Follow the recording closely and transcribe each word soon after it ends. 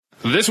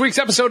This week's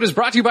episode is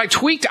brought to you by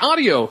Tweaked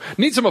Audio.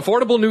 Need some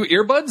affordable new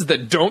earbuds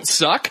that don't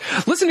suck?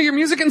 Listen to your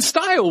music in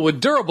style with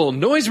durable,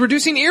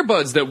 noise-reducing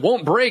earbuds that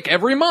won't break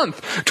every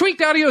month.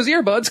 Tweaked Audio's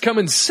earbuds come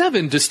in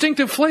 7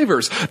 distinctive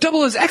flavors,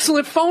 double as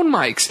excellent phone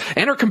mics,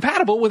 and are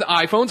compatible with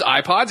iPhones,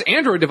 iPods,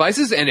 Android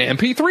devices, and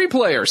MP3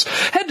 players.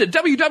 Head to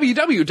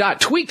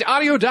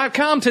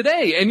www.tweakedaudio.com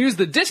today and use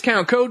the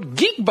discount code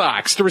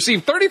GEEKBOX to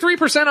receive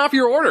 33% off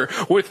your order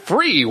with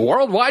free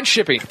worldwide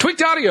shipping.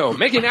 Tweaked Audio,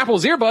 making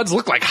Apple's earbuds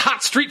look like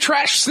hot street trash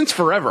since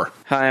forever.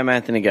 Hi, I'm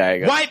Anthony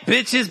Gallegos. White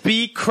bitches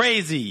be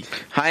crazy.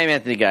 Hi, I'm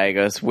Anthony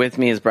Gallegos. With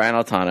me is Brian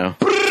Altano.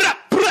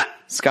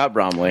 Scott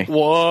Bromley.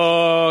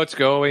 What's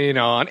going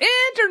on?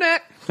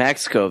 Internet!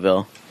 Max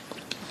Scoville.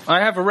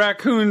 I have a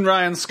raccoon,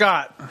 Ryan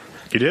Scott.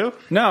 You do?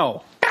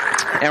 No.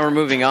 And we're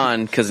moving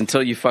on, because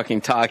until you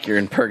fucking talk, you're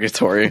in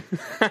purgatory.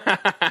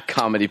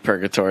 Comedy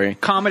purgatory.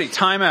 Comedy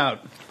timeout.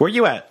 Where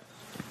you at?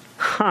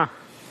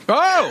 Oh!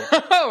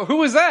 Oh, who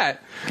was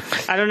that?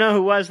 I don't know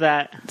who was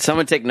that.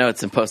 Someone take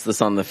notes and post this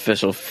on the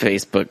official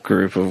Facebook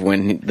group of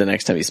when the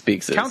next time he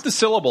speaks is. Count the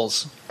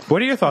syllables.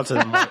 What are your thoughts on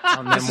them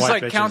This is white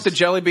like bitches? count the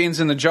jelly beans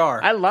in the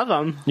jar. I love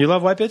him. You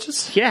love white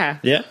bitches? Yeah.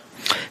 Yeah.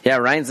 Yeah,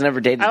 Ryan's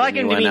never dated I like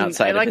him to anyone be.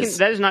 outside I like of him. his...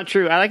 That is not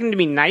true. I like him to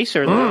be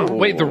nicer. Though.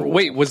 Wait,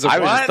 was the I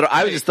what?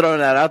 was just throwing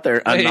that out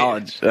there,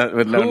 unknowledge,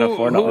 with no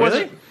foreknowledge. was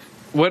it?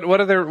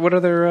 What other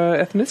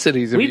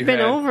ethnicities have We've you been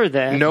had? over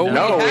this. No,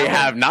 No, we haven't.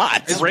 have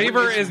not.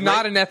 Raver is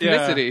not an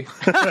ethnicity.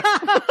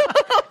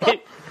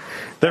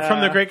 They're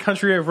from the great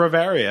country of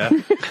Bavaria.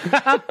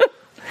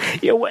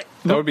 You know what?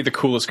 That would be the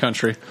coolest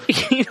country.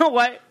 You know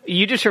what?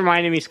 You just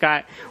reminded me,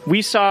 Scott.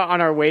 We saw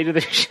on our way to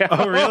the show.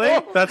 Oh, really?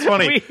 That's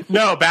funny. We-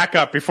 No, back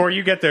up. Before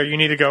you get there, you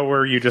need to go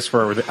where you just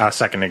were a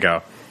second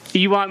ago.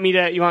 You want me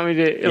to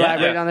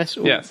elaborate on this?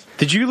 Yes.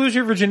 Did you lose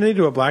your virginity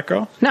to a black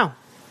girl? No.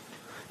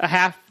 A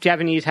half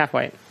Japanese, half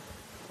white.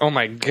 Oh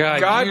my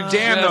God! God you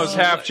damn just- those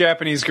half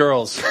Japanese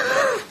girls.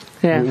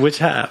 Yeah. Which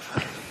half?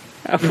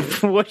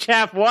 Which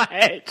half?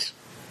 What?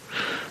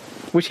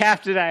 Which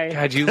half did I?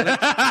 God, you. Well,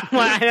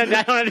 I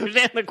don't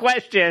understand the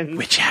question.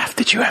 Which half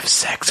did you have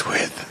sex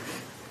with?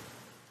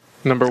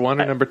 Number 1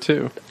 or number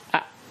 2?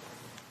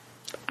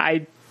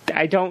 I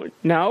don't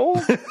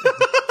know.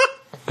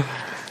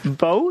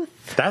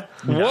 Both. That.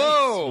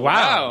 Whoa!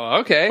 Wow.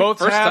 Okay. Both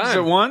First halves time.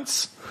 at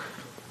once?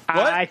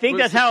 I think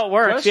Was that's how it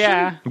works. question?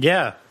 Yeah.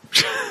 Yeah.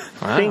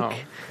 Wow.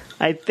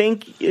 I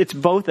think it's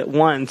both at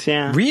once.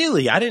 Yeah.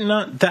 Really? I didn't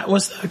know that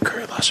was the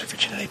girl lost her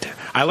virginity to.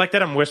 I like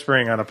that I'm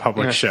whispering on a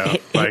public show.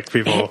 Like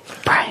people.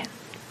 Brian,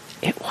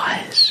 it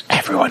was.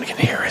 Everyone can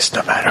hear us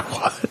no matter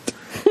what.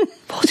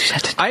 We'll just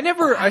have to.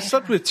 I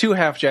slept with 2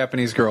 half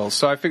Japanese girls,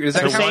 so I figured,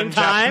 does that, the count, same One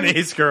time?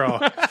 Japanese girl.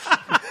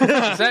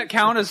 does that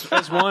count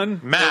as one?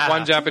 Math.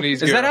 One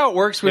Japanese. Is girl. that how it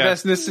works with Yeah.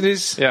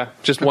 ethnicities? Yeah,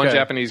 just one Okay.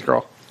 Japanese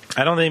girl.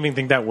 I don't even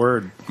think that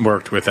word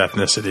worked with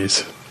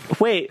ethnicities.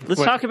 Wait,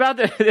 let's talk about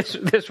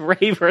this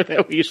raver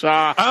that we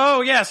saw.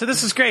 Oh yeah, so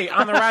this is great.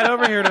 On the ride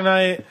over here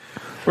tonight,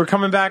 we're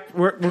coming back.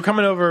 We're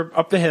coming over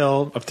up the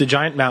hill, up the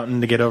giant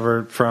mountain to get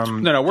over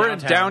from. No, we're in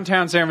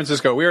downtown San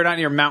Francisco. We are not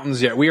near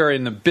mountains yet. We are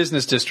in the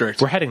business district.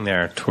 We're heading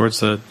there towards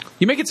the.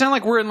 You make it sound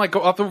like we're in like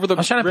up over the I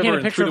was trying to river paint a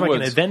and picture through of the like an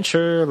woods.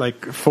 adventure,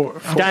 like for.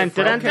 Dun,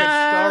 dun, dun, Okay,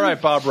 dun. all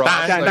right, Bob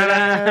Ross. Dun, dun,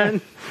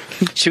 dun.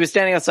 She was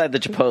standing outside the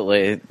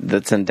Chipotle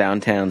that's in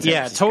downtown San Yeah,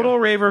 Francisco. total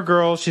raver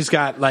girl. She's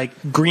got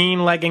like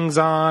green leggings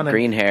on, and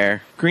Green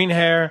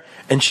hair.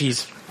 and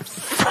she's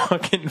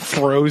fucking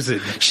frozen.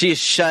 She is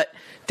shut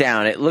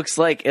down. It looks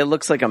like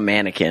a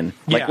mannequin.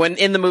 Like Yeah. when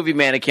in the movie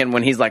Mannequin,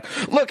 when he's like,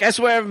 "Look, I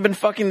swear I've been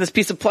fucking this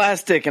piece of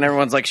plastic," and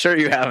everyone's like, "Sure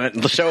you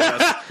haven't. Show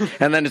us."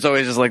 And then it's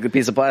always just like the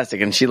piece of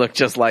plastic, and she looked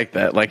just like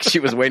that. Like she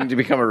was waiting to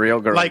become a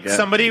real girl. Like again.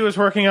 somebody was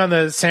working on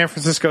the San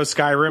Francisco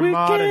Skyrim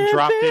mod and can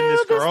dropped in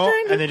this feel girl, the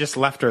strength. and then just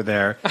left her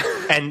there,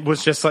 and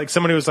was just like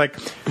somebody was like,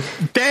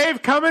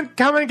 "Dave, come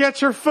and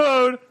get your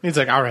food." And he's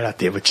like, "All right, I'll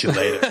deal with you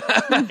later,"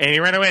 and he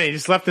ran away. And he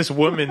just left this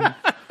woman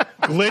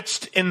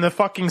glitched in the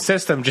fucking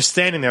system, just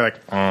standing there like.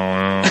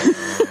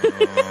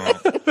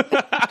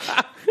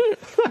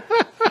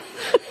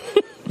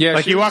 Yeah,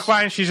 Like she you was- walk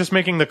by and she's just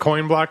making the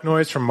coin block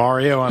noise from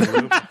Mario on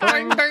loop.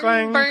 Clang,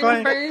 clang,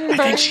 clang. I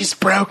think she's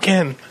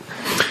broken.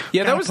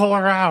 Yeah, that Gotta was pull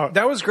her out.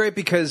 That was great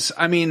because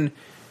I mean,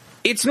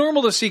 it's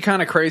normal to see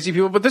kind of crazy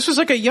people, but this was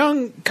like a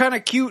young, kind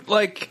of cute,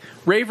 like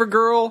raver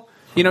girl.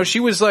 You know, she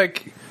was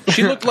like,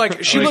 she looked like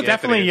she She looked.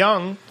 definitely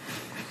young.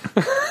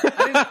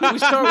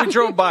 We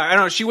drove by. I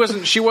don't know. She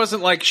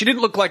wasn't like. She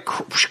didn't look like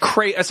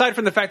crazy. Aside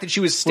from the fact that she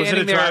was Was standing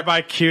it a there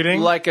drive-by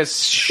cuting? like a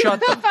shut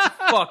the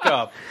fuck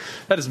up.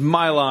 That is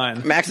my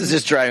line. Max is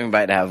just driving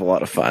by to have a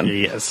lot of fun.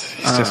 He is.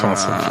 He just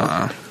wants some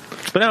fun.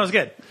 But that was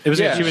good. It was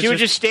Yeah. good. She was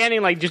just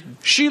standing like just.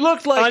 She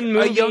looked like a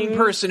Unmoving. young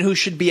person who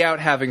should be out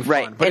having fun.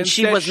 Right, But and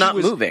she instead was not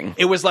moving.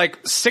 It was like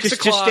 6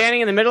 Just o'clock.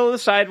 standing in the middle of the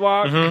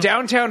sidewalk.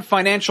 Downtown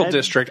Financial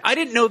District. I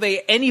didn't know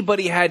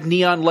anybody had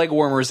neon leg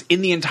warmers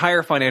in the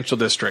entire Financial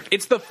District.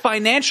 It's the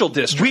Financial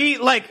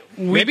District.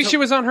 Maybe she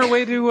was on her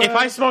way to. If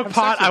I smoked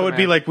pot, I would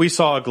be like, we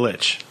saw a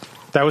glitch.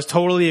 That was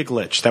totally a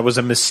glitch. That was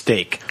a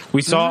mistake.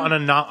 We saw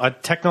a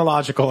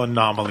technological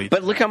anomaly.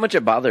 But look how much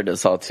it bothered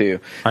us all too.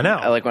 I know.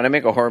 Like when I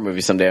make a horror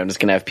movie someday, I'm just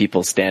gonna have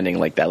people standing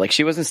like that. Like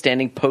she wasn't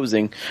standing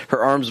posing;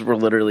 her arms were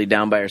literally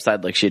down by her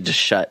side, like she had just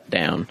shut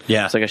down.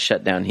 Yeah. It's like a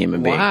shut down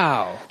human being.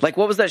 Wow. Like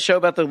what was that show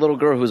about the little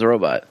girl who was a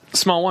robot?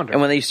 Small wonder.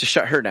 And when they used to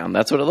shut her down,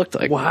 that's what it looked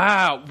like.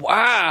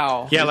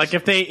 Wow. Yeah, like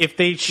if they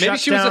shut Maybe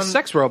she down, was a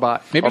sex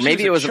robot. Or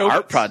maybe she it was an Chobits.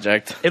 art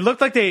project. It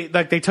looked like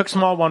they took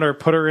Small Wonder,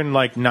 put her in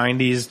like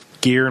 90s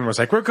gear, and was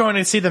like, "We're going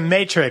to see the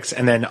Matrix,"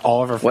 and then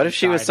all of her. What if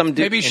she was died. some dude?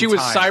 Maybe she in was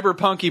time.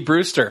 Cyberpunky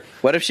Brewster.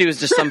 What if she was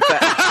just some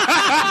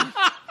fat?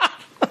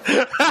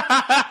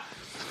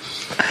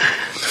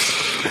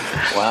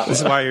 Wow. This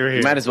is why you're here.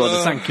 You might as well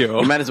just Thank you.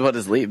 You might as well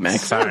just leave,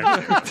 Max. Sorry.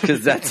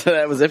 Because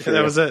that was it for That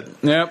you. was it.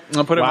 Yep,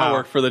 I'll put in my Wow.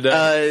 work for the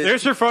day.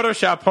 There's your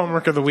Photoshop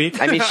homework of the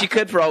week. I mean, she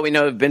could, for all we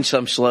know, have been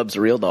some schlub's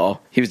real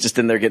doll. He was just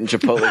in there getting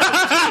Chipotle.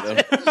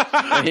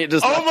 And he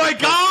just, Oh my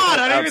god!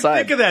 I didn't Outside. even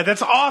think of that.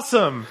 That's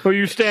awesome. Well,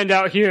 you stand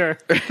out here.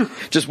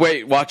 just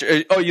wait, watch.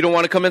 Oh, you don't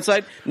want to come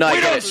inside? No, I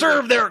get it.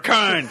 serve their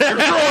kind. They're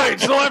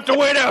droids. They'll have to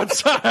wait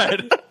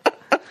outside.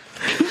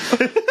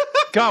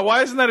 God,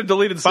 why isn't that a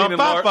deleted scene in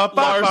Lars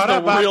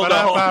the Real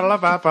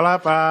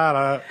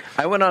Doll?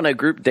 I went on a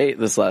group date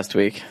this last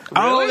week.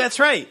 Oh, that's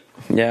right.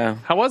 Yeah.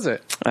 How was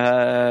it?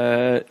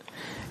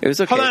 It was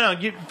okay. Hold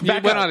on, you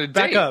back went up, on a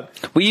back date. up.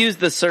 We used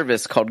the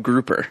service called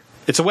Grouper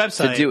It's a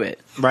website to do it.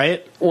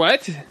 right?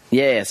 What?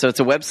 Yeah, so it's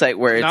a website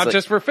where it's Not like-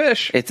 just for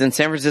fish. It's in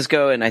San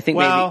Francisco and I think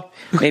Well-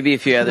 maybe a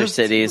few other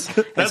cities.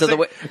 And That's so the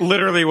like way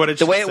literally what it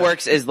the should way it say.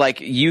 works is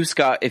like you,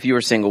 Scott, if you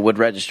were single, would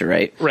register,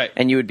 right? Right.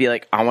 And you would be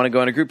like, I want to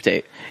go on a group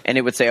date, and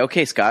it would say,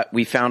 okay, Scott,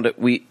 we found it.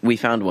 We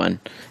found one.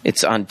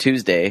 It's on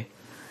Tuesday.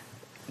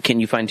 Can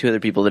you find 2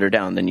 other people that are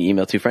down? Then you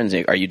email 2 friends.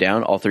 And are you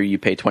down? All 3, you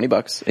pay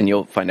 $20, and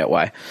you'll find out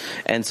why.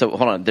 And so,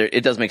 hold on,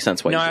 it does make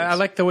sense why. No, you do I this.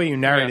 like the way you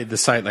narrated the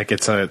site like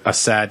it's a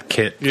sad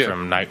kit Yeah.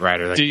 from Knight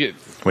Rider. Like, Do you-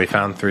 we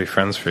found 3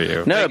 friends for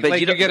you. No, but like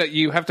you don't get it.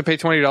 You have to pay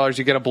 $20.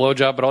 You get a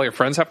blowjob, but all your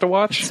friends have to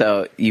watch.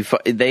 So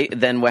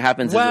then what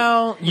happens?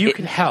 Well, is you it-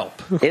 can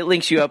help. It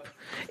links you up.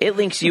 It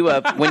links you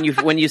up when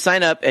you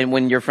sign up and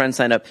when your friends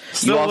sign up.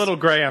 Still you a all, little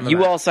gray on the You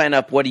back. all sign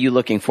up. What are you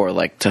looking for?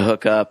 Like to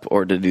hook up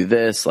or to do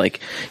this? Like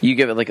you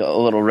give it like a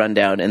little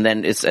rundown, and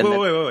then it's and then,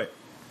 Wait.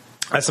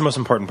 That's the most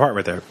important part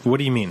right there. What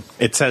do you mean?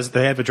 It says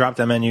they have a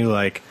drop-down menu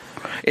like...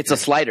 it's a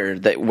slider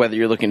that whether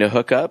you're looking to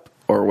hook up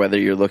or whether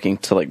you're looking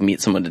to like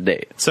meet someone to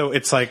date. So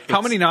it's like...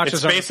 How many notches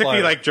It's on the basically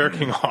slider? like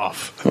jerking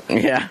off.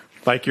 Yeah.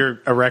 Like you're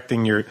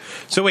erecting your...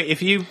 So wait,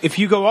 if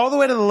you go all the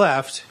way to the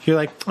left, you're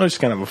like, we're just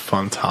going to have a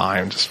fun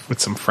time just with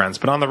some friends.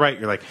 But on the right,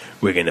 you're like,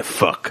 we're going to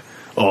fuck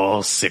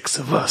all 6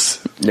 of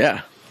us.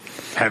 Yeah.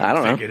 Haven't I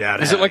don't know. figured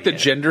out Is how it like the yet.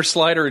 gender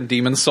slider in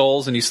Demon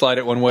Souls, and you slide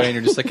it one way, and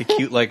you're just like a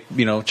cute, like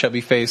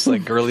chubby face,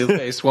 like girly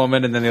faced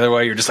woman, and then the other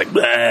way, you're just like,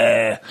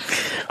 "Bleh,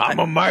 I'm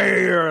a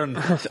man.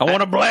 I want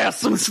to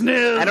blast some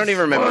sniz." I don't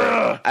even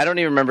remember. I don't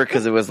even remember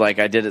because it was like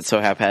I did it so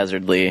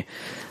haphazardly.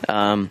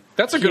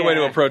 That's a good way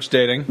to Yeah. approach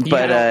dating.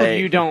 But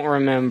You don't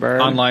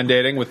remember. Online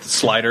dating with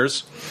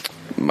sliders.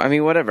 I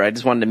mean, whatever. I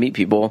just wanted to meet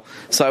people,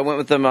 so I went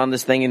with them on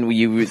this thing. And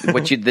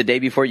the day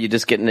before, you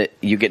just get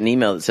an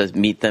email that says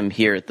meet them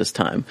here at this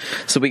time.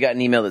 So we got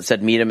an email that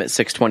said meet them at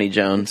 620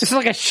 Jones. This is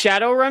like a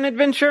Shadowrun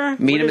adventure? Meet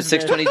What them at is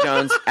this? 620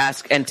 Jones.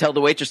 Ask and tell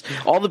the waitress.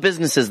 All the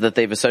businesses that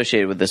they've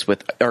associated with this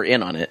are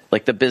in on it.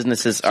 Like the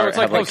businesses So are. it's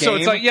like, have so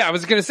it's like, yeah, I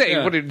was gonna say,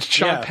 Yeah. what did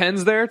Sean Yeah.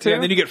 Penn's there too? Yeah,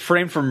 and then you get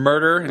framed for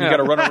murder, and you got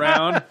to run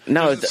around.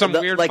 no, There's some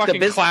weird like the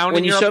fucking clown when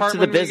in you your show up to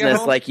the apartment when you get business,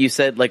 home? like you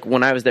said, like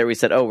when I was there, we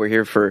said, "Oh, we're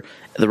here for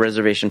the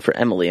reservation for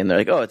Emily," and they're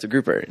like, "Oh, it's a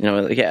grouper."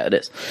 Like, yeah, it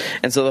is.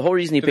 And so the whole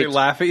reason you Do pay they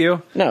laugh at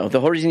you? no, the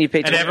whole reason you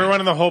pay And everyone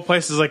in the whole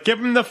place is like, give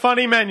them the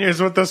funny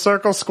menus with the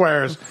circle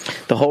squares.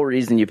 the whole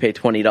reason you pay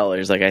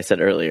 $20, like I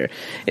said earlier,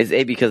 is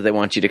A, because they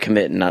want you to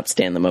commit and not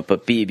stand them up,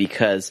 but B,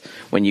 because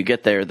when you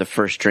get there, the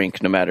first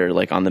drink, no matter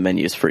like on the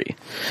menu, is free.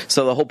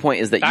 So the whole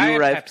point is that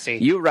Diet Pepsi.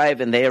 you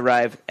arrive and they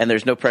arrive, and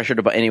there's no pressure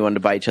to buy anyone to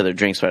buy each other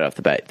drinks right off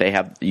the bat. They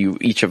have you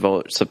each have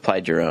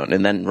supplied your own,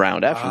 and then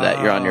round after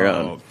that, you're on your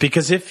own.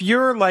 Because if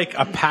you're like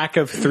a pack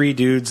of 3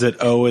 dudes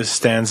that always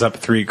stands up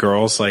 3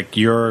 girls, like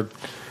you're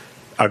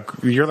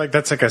like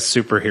that's like a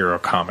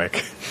superhero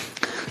comic.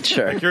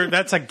 Sure.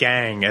 That's a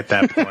gang at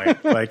that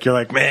point. Like you're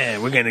like,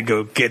 man, we're gonna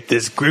go get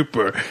this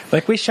grouper.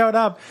 Like we showed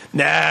up.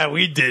 Nah,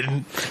 we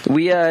didn't.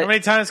 We How many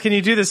times can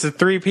you do this to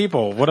 3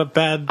 people? What a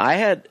bad, I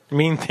had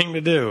mean thing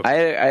to do. I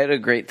had a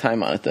great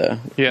time on it though.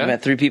 Yeah? I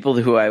met 3 people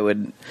who I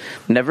would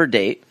never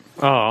date,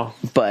 Oh.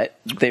 but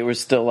they were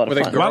still a lot of Were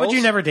they fun. Why would girls?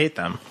 you never date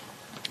them?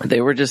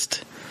 They were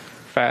just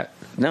Fat.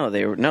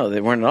 they weren't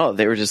at all.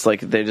 They were just like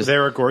They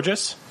were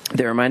gorgeous.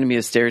 they reminded me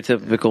of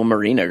stereotypical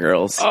Marina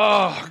girls.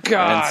 Oh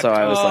God! And so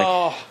I was like-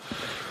 oh.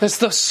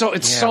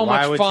 It's so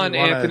why much would fun, you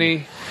wanna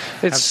Anthony.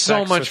 It's have so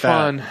sex much with that?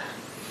 fun.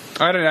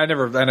 I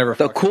never. The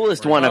fucked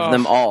coolest with one of Oh.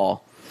 them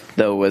all,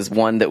 though, was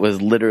one that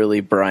was literally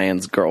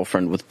Brian's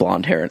girlfriend with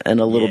blonde hair and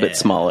a little Yeah. bit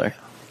smaller,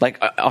 like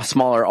a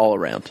smaller all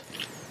around.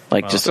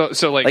 Like just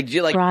So like, do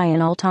you like Brian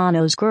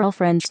Altano's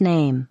girlfriend's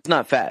name. it's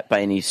not fat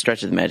by any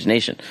stretch of the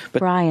imagination, but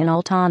Brian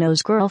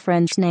Altano's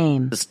girlfriend's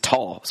name. it's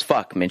tall as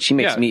fuck, man. She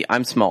makes Yeah. me.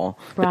 I'm small.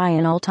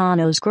 Brian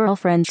Altano's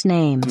girlfriend's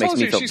name. Makes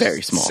me feel she's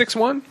very small.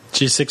 6'1",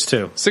 She's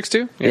 6'2".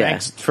 6'2"? Yeah.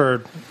 Thanks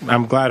for.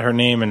 I'm glad her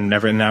name and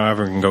now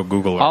everyone can go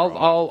Google her.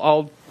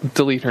 I'll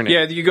delete her name.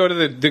 Yeah, you go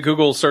to the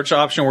Google search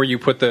option where you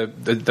put the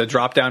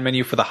drop down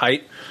menu for the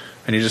height,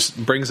 and it just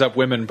brings up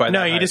women by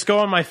No, that you height. just go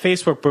on my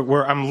Facebook, but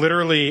where I'm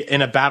literally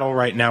in a battle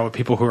right now with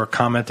people who are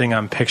commenting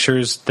on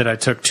pictures that I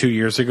took 2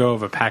 years ago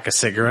of a pack of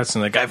cigarettes,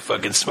 and like, I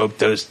fucking smoked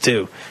those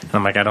too. And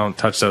I'm like, I don't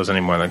touch those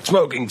anymore. Like,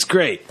 smoking's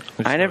great.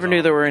 I never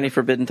knew there were any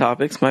forbidden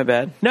topics. My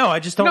bad. No, I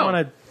just don't No. want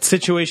a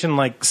situation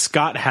like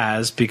Scott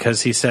has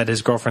because he said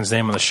his girlfriend's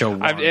name on the show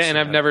once.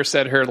 I've never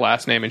said her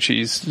last name, and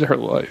she's her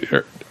on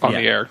Yeah.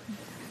 the air.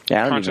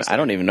 Yeah, I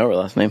don't even know her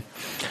last name.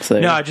 So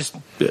No, I just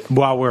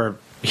while we're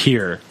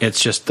here, it's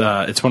just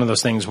it's one of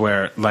those things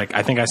where like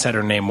I think I said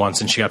her name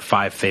once and she got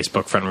 5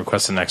 Facebook friend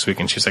requests the next week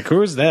and she's like,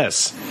 "Who is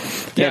this?"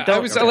 Yeah, I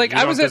was like, You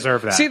I don't was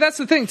deserve that. See, that's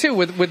the thing too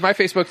with my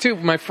Facebook too.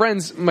 My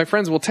friends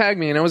will tag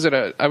me, and I was at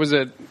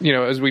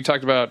as we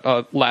talked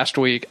about last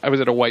week, I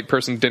was at a white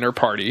person dinner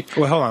party.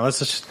 Well, hold on, let's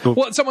just.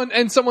 Well, someone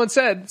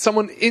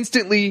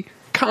instantly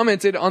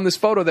commented on this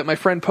photo that my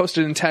friend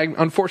posted and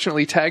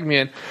unfortunately tagged me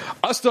in.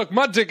 I stuck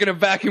my dick in a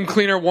vacuum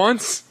cleaner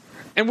once,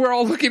 and we're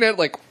all looking at it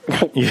like,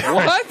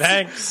 what?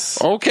 Thanks.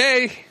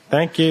 Okay.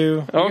 Thank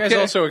you. You guys Okay.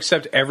 also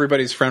accept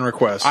everybody's friend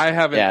requests. I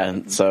haven't.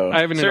 Yeah, so I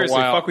haven't in a Seriously,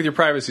 while. fuck with your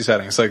privacy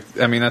settings. Like,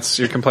 I mean,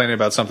 you're complaining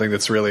about something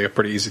that's really a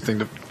pretty easy thing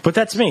to. But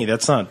that's me.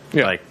 That's not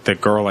Yeah. like the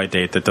girl I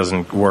date that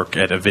doesn't work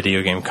at a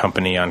video game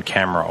company on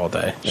camera all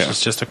day. She's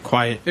just a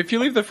quiet. If you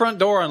leave the front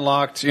door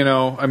unlocked,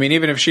 I mean,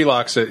 even if she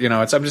locks it,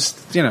 I'm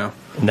just,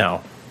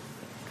 No.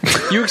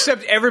 you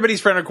accept everybody's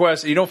friend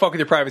requests. And you don't fuck with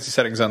your privacy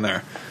settings on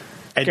there.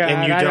 And, God,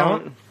 and you I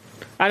don't?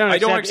 I don't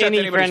accept accept any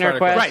anybody's friend friend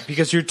requests. request. Right,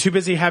 because you're too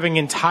busy having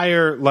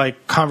entire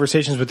like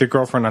conversations with your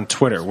girlfriend on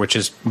Twitter, which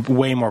is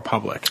way more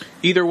public.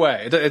 Either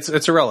way, it's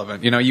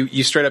irrelevant.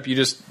 You straight up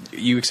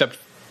you accept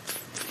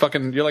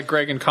fucking. You're like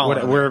Greg and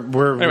Colin.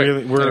 We're Anyway,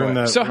 really we're in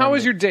the. So how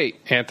was your date,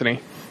 Anthony?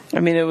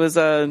 I mean, it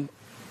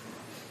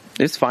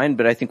was fine,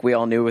 but I think we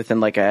all knew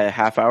within like a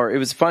half hour. It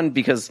was fun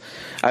because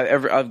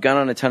I've gone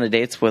on a ton of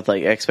dates with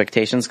like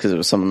expectations because it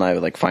was someone I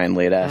would like find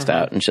late assed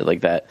out and shit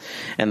like that.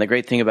 And the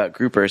great thing about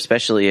Grouper,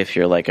 especially if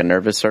you're like a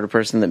nervous sort of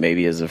person that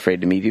maybe is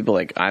afraid to meet people,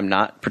 like I'm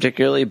not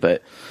particularly,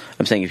 but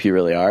I'm saying if you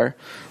really are,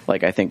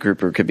 like I think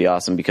Grouper could be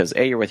awesome because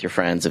A, you're with your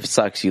friends. If it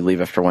sucks, you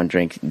leave after one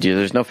drink.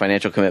 There's no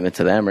financial commitment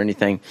to them or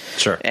anything.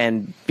 Sure.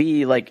 And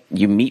B, like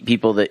you meet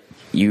people that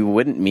you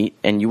wouldn't meet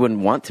and you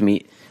wouldn't want to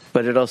meet.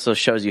 But it also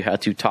shows you how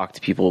to talk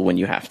to people when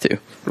you have to.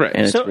 Right.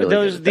 And it's So really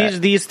good at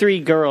that. these 3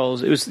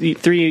 girls, it was the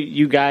 3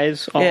 you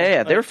guys. All,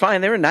 Yeah, they were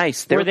fine. They were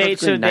nice. They were were they?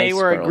 perfectly So they nice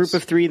were a girls.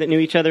 group of 3 that knew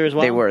each other as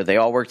well. They were. They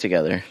all worked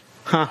together.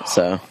 Huh.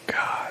 So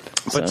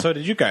But so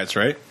did you guys,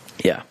 right?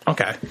 yeah.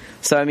 Okay.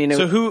 So I mean,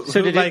 So who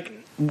did it- like?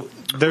 Were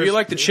There's you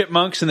like the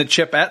chipmunks and the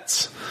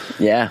chipettes?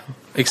 Yeah.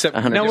 Except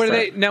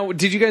 100%. Now,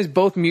 did you guys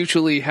both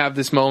mutually have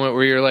this moment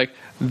where you're like,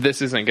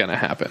 "This isn't going to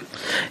happen"?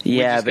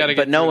 Yeah, just gotta but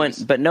get no through one. this.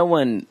 But no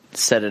one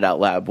said it out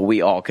loud. But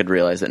we all could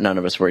realize that none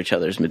of us were each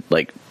other's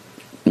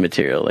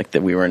material. Like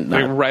that we were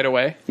not. Like right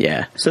away.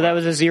 Yeah. So that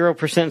was a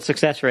 0%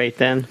 success rate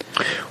then.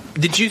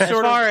 did you As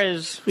sort far of?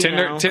 as you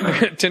Tinder, know.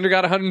 Tinder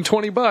got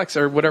 $120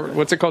 or whatever.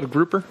 What's it called? A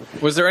grouper?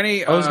 Was there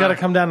any? always got to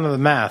come down to the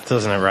math,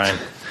 doesn't it, Ryan?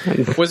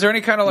 Was there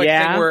any kind of like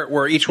Yeah. thing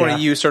where each one of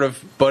Yeah. you sort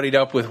of buddied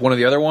up with one of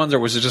the other ones, or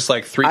was it just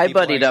like 3? I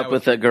people buddied hanging up out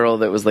with a girl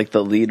that was like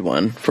the lead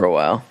one for a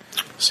while.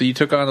 So you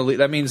took on the lead.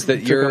 That means that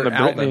took you're on the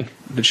Alvin. Britney.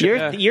 The chip- You're,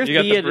 Yeah, you're, you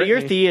got the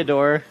you're Britney.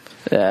 Theodore.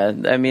 Yeah,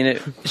 I mean,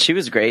 she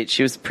was great.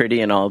 She was pretty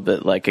and all,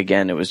 but like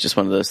again, it was just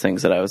one of those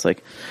things that I was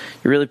like,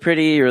 "You're really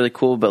pretty, you're really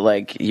cool, but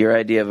like your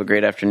idea of a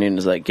great afternoon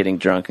is like getting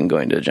drunk and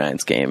going to a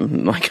Giants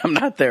game. Like I'm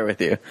not there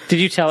with you." Did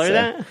you tell her So,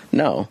 that?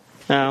 No.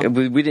 No.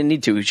 We didn't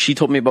need to. She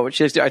told me about what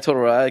she likes to do. I told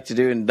her what I like to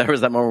do, and there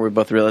was that moment where we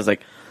both realized,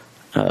 like,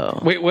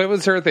 oh, Wait, what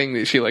was her thing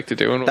that she liked to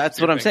do? And that's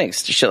what I'm saying.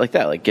 Shit like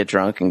that, like get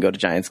drunk and go to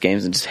Giants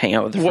games and just hang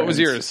out with her What was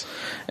friends. yours?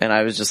 And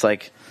I was just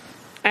like,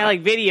 I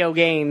like video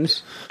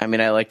games. I mean,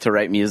 I like to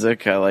write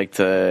music. I like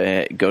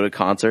to go to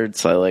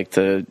concerts. I like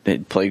to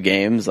play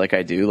games like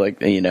I do,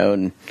 like,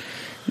 and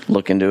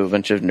look into a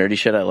bunch of nerdy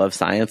shit. I love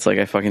science like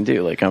I fucking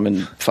do. Like I'm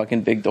a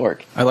fucking big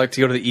dork. I like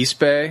to go to the East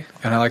Bay,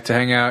 and I like to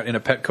hang out in a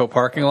Petco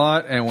parking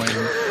lot. And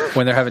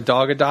when they're having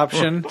dog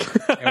adoption,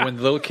 and when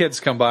the little kids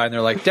come by and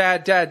they're like,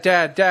 "Dad, Dad,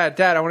 Dad, Dad,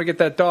 Dad, I want to get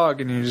that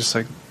dog," and you're just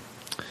like,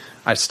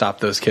 "I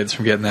stopped those kids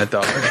from getting that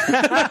dog."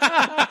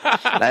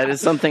 That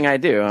is something I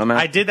do.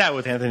 I did that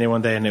with Anthony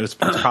one day, and it was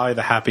probably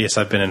the happiest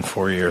I've been in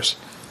 4 years.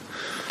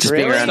 Just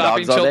being around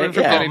Stopping dogs all day. children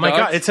from Yeah. Oh getting my dogs?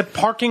 god, it's a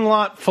parking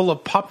lot full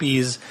of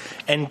puppies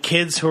and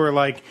kids who are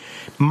like,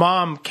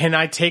 "Mom, can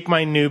I take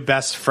my new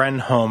best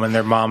friend home?" And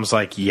their mom's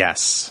like,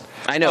 "Yes."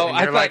 I know. Oh,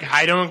 They're thought- like,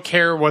 "I don't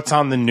care what's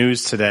on the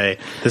news today.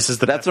 This is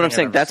the That's best what I'm thing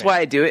saying. I've That's ever why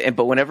I seen." do it.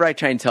 But whenever I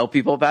try and tell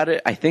people about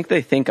it, I think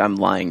they think I'm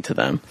lying to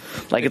them.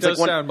 Like It it's does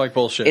like sound like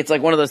bullshit. It's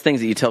like one of those things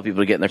that you tell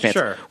people to get in their pants.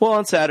 Sure. Well,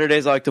 on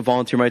Saturdays I like to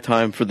volunteer my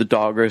time for the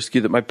dog rescue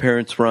that my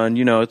parents run.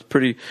 You know, it's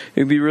pretty.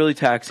 It'd be really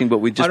taxing, but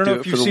we just I don't do know it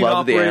if for you've the seen love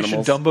of the Operation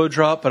animals. Dumbo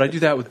Drop, but I do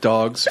that with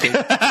dogs,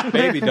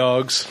 baby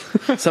dogs.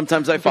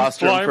 Sometimes I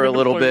foster Fly them for them a in the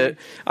little plane. bit.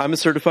 I'm a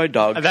certified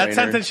dog That trainer.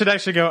 sentence should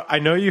actually go, "I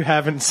know you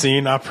haven't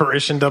seen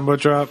Operation Dumbo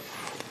Drop."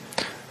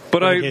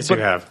 But In case you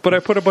have. but I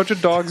put a bunch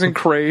of dogs in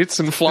crates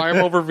and fly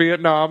them over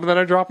Vietnam, and then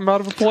I drop them out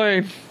of a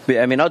plane. But,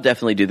 I mean, I'll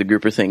definitely do the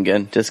grouper thing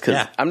again, just because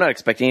Yeah. I'm not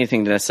expecting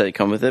anything to necessarily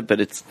come with it.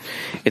 But it's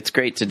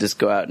great to just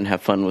go out and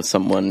have fun with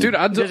someone. Dude,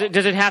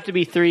 Does it have to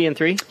be 3 and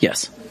 3?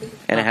 Yes,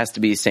 and it has to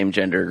be same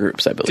gender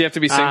groups. I believe. do you have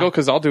to be single?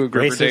 Because I'll do a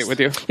grouper Racist. date with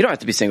you. You don't have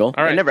to be single.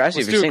 All right, I never asked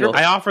you if let's you're do a single.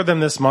 group. I offered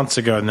them this months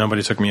ago and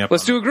nobody took me up.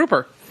 Let's on do a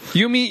grouper.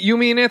 You, me,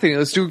 and Anthony.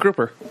 Let's do a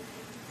grouper.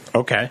 it.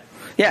 Okay.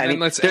 Yeah, I And mean,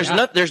 then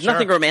let's- there's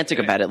nothing romantic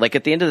about it. Like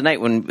at the end of the night,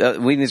 when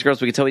we and these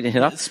girls, we could tell we didn't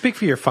hit off. Speak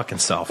for your fucking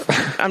self.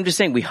 I'm just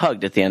saying we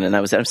hugged at the end, and that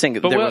was it. I'm saying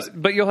But there was.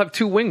 but you'll have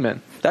two wingmen.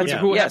 That's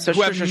who yeah, have, so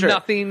who sure, have sure.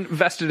 nothing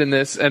vested in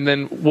this, and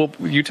then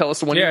you tell us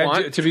the one you Yeah,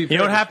 want. to be You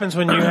know what happens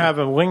when you have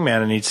a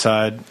wingman on each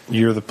side?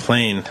 You're the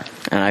plane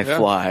And I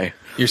fly.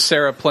 You're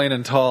Sarah plain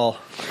and tall.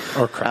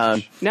 or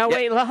crash. Now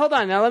wait, hold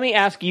on. Now let me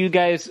ask you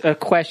guys a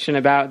question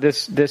about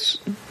this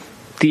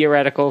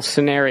theoretical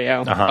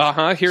scenario.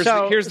 Here's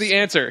So- the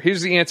answer.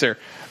 Here's the answer.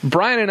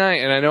 Brian and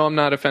I know I'm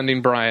not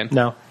offending Brian.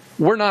 No.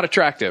 We're not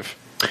attractive.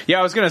 Yeah,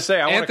 I was going to say,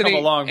 I want to Anthony, come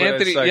along, but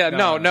Anthony, it's like, yeah,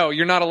 no,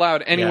 you're not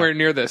allowed anywhere Yeah.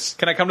 near this.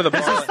 Can I come to the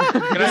bar?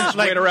 Can I just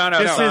wait around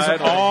This outside?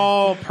 is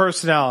all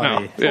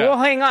personality. Yeah. Well,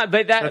 hang on,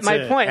 but That's my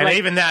it. point. And like,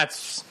 even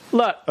that's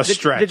look, a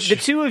stretch. The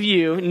two of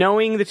you,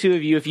 knowing the two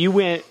of you, if you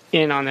went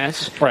in on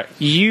this, Right.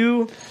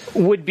 you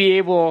would be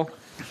able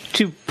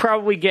to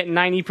probably get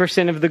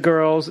 90% of the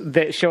girls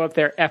that show up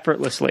there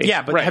effortlessly.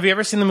 yeah. But Right. have you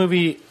ever seen the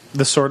movie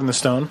The Sword and the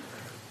Stone?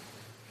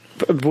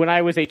 When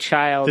I was a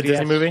child, The Disney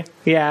yes. movie?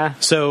 Yeah.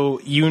 So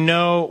you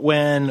know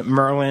when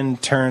Merlin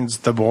turns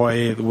the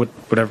boy,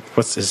 whatever,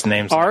 what's his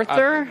name?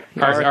 Arthur?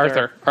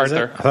 Arthur. I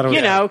thought it was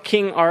You know,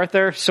 King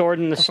Arthur, Sword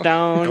in the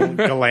Stone.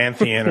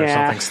 Galanthian or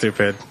Yeah. something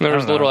stupid. There I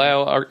was don't know. little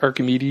Al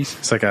Archimedes.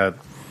 It's like a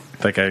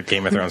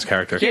Game of Thrones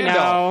character. You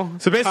know,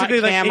 So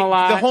basically, like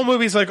Camelot. the whole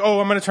movie's like, oh,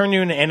 I'm going to turn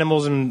you into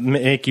animals and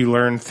make you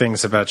learn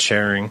things about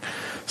sharing.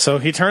 So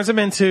he turns him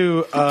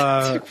into.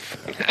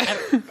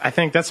 I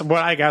think that's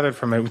what I gathered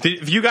from it.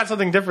 If you got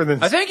something different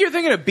than I think you're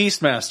thinking of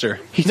Beastmaster.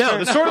 no,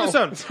 the Sword of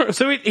the Stone.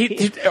 So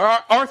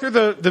Arthur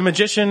the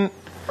magician,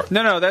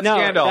 No, that's no,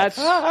 Gandalf. that's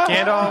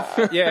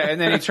Gandalf. Yeah, and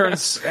then he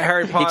turns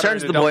Harry Potter. He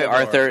turns into the boy Dumbledore.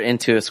 Arthur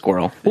into a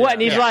squirrel. what?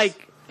 And he's Yes.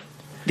 like,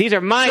 these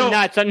are my So-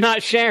 nuts. I'm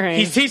not sharing.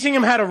 He's teaching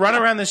him how to run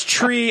around this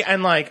tree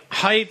and like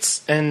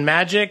heights and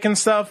magic and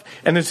stuff.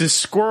 And there's this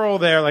squirrel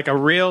there, like a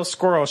real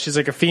squirrel. She's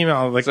like a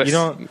female. Like you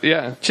don't.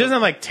 Yeah. She doesn't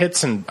have like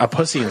tits and a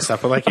pussy and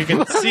stuff, but like you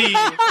can see.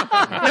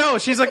 No,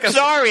 she's like a.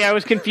 Sorry, I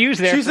was confused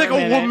there. She's for like a a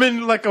minute.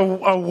 woman, like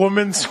a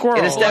woman squirrel.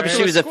 It established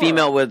she was a Squirrel.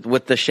 female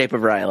with the shape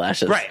of her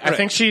eyelashes. Right. I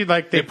think she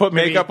like They put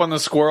makeup on the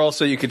squirrel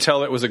so you could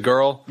tell it was a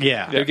girl.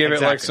 Yeah, They gave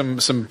it like exactly.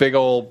 some big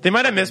old. They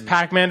might have missed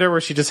Pac-Mander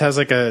where she just has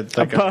like a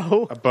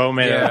bow. a bow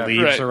made out Yeah, of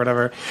leaves right. or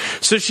whatever.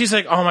 So she's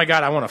like, "Oh my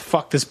god, I want to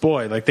fuck this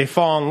boy." Like they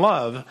fall in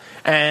love,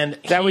 and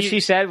Is that what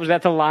she said? Was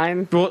that the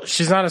line? Well,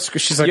 she's not a.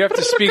 She's like, You have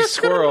to speak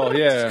squirrel,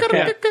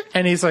 yeah.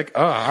 and he's like,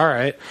 "Oh, all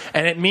right."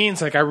 And it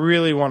means like I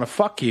really want to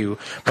fuck you,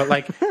 but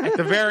like at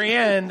the very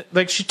end,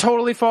 like she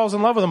totally falls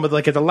in love with him, but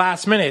like at the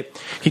last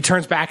minute, he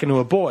turns back into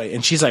a boy,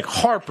 and she's like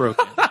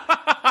heartbroken.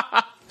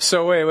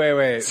 So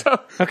wait.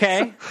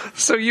 Okay.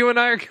 So you and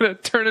I are going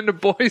to turn into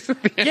boys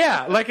at the end.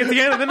 Yeah, like at the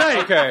end of the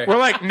night, Okay. we're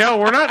like, no,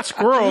 we're not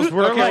squirrels.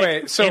 We're Okay, like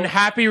wait, so- in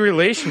happy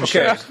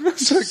relationships. Okay,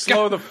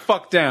 slow the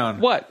fuck down.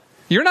 What?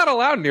 You're not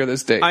allowed near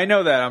this date. I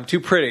know that. I'm too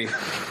pretty.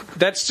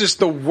 That's just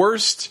the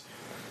worst.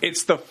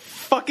 It's the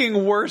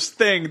fucking worst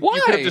thing. Why?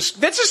 You could have just,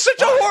 that's just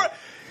such a horror.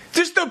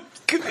 Just the.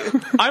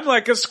 I'm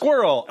like a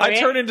squirrel. I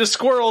yeah? turn into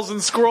squirrels,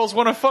 and squirrels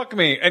want to fuck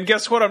me. And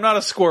guess what? I'm not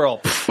a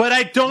squirrel. But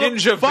I don't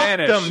Ninja fuck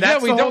vanish. them. That's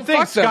Yeah, we the whole don't thing.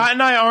 fuck them. Scott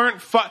and I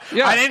aren't.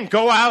 Yeah. I didn't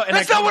go out and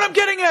That's not what I'm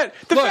getting at.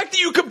 The fact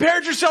that you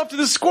compared yourself to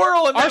the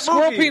squirrel in Our that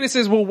squirrel movie.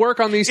 penises will work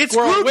on these It's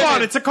squirrel Groupon.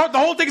 women. It's the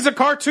whole thing's a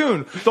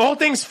cartoon. The whole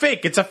thing's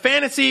fake. It's a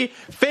fantasy,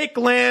 fake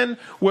land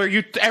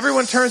where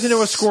everyone turns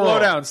into a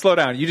squirrel. Slow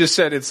down. You just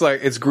said it's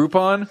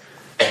Groupon.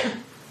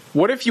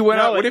 What if you went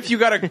out? What if you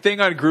got a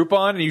thing on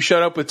Groupon and you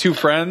showed up with two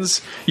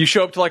friends? You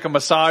show up to like a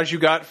massage you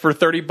got for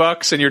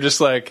 $30, and you're just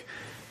like,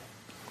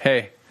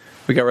 "Hey,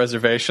 we got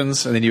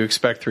reservations," and then you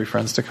expect three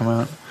friends to come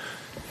out.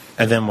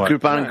 And then what?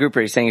 Groupon and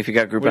Grouper. He's saying if you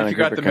got Groupon What if and you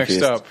got Grouper them mixed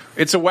confused. up?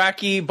 It's a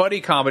wacky buddy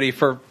comedy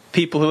for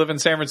people who live in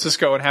San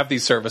Francisco and have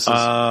these services.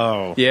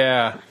 Oh.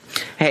 Yeah.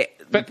 Hey,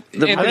 But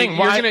The- Anthony, think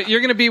why-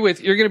 you're gonna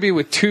be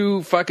with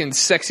two fucking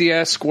sexy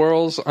ass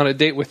squirrels on a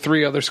date with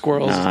three other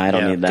squirrels. No, I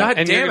don't Yeah. need that. God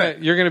And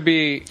damn you're gonna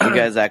be You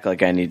guys act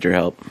like I need your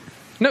help.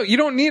 no, you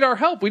don't need our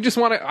help. I just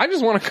want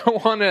to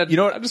go on a. You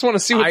know what? I just want to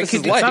see what I this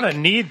could- is it's like. It's not a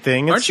need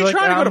thing. It's Aren't you like,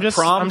 trying to go I'm to just,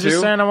 prom, I'm just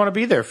too? saying I want to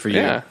be there for you.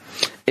 yeah.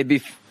 It'd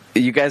be.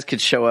 You guys could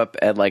show up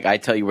at like I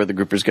tell you where the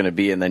grouper's going to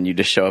be, and then you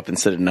just show up and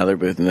sit in another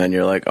booth, and then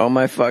you're like, "Oh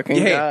my fucking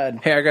Hey, god!"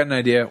 hey, I got an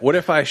idea. What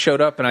if I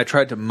showed up and I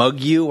tried to mug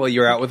you while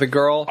you're out with a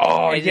girl?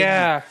 Oh And then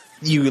yeah.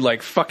 You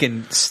like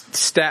fucking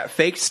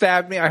fake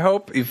stab me. I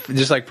hope you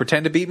just like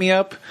pretend to beat me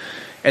up,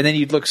 and then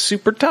you'd look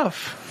super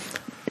tough.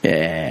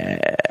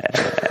 Yeah.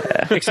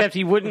 Except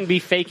he wouldn't be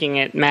faking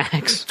it,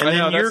 Max. And I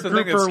know, then your that's the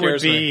thing that grouper would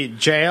scares be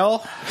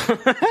jail.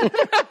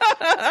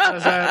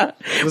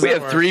 We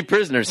have 3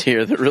 prisoners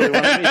here that really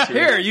want to meet you.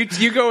 Here,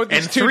 you go with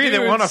these And two 3 that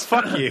dudes. want to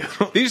fuck you.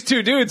 These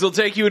 2 dudes will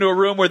take you into a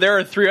room where there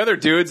are 3 other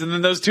dudes, and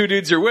then those 2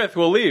 dudes you're with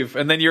will leave,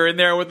 and then you're in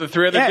there with the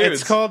 3 other Yeah,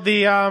 dudes. it's called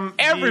the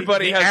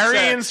Everybody the has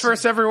Aryans sex.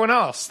 versus everyone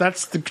else.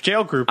 That's the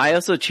jail group. I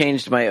also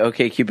changed my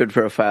OkCupid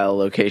profile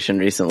location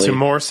recently To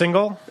more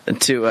single.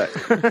 to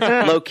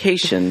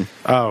location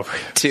Oh,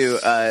 to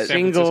San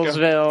Francisco.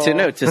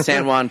 Singlesville. to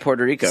San Juan,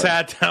 Puerto Rico.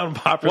 sad town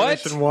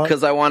population one.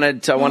 Because I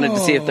wanted to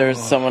see if there's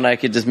someone I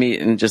could just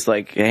meet and just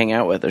like hang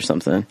out with or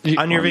something.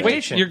 On your Wait,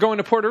 vacation. you're going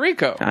to Puerto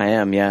Rico. I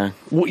am, yeah,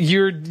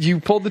 You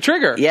pulled the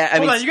trigger. yeah. I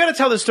Hold mean, on, you got to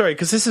tell the story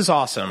because this is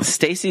awesome.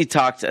 Stacy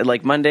talked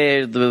like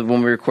Monday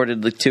when we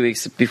recorded like 2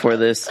 weeks before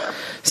this.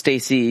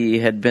 Stacy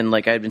had been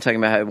like I had been talking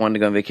about how I wanted to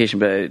go on vacation,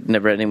 but I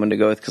never had anyone to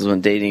go with because I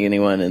wasn't dating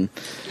anyone, and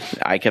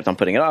I kept on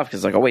putting it off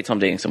because like I'll wait till I'm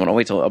dating someone.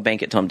 I'll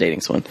bank it till I'm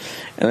dating someone,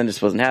 and then it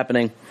just wasn't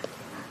happening.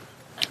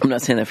 I'm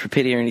not saying that for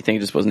pity or anything; it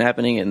just wasn't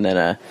happening, and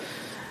then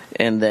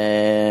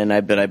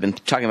I've been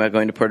talking about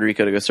going to Puerto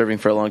Rico to go surfing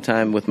for a long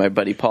time with my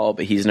buddy Paul,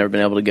 but he's never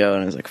been able to go,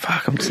 and I was like,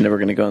 fuck, I'm just never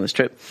going to go on this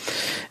trip,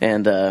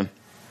 and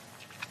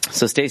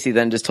so Stacy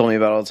then just told me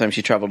about all the time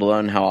she traveled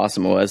alone and how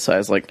awesome it was. So I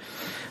was like,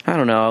 I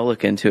don't know, I'll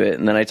look into it.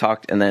 And then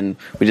and then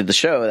we did the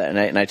show that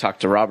night, and I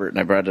talked to Robert, and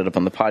I brought it up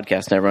on the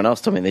podcast, and everyone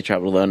else told me they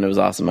traveled alone, and it was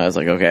awesome. I was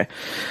like, okay,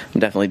 I'm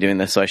definitely doing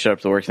this. So I showed up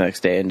to work the next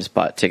day and just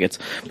bought tickets.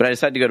 But I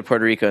decided to go to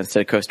Puerto Rico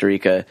instead of Costa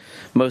Rica,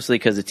 mostly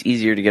because it's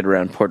easier to get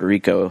around Puerto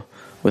Rico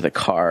with a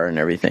car and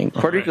everything.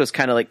 Puerto Rico is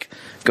kind of like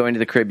going to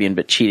the Caribbean,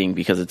 but cheating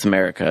because it's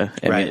America.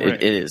 I mean,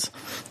 it is.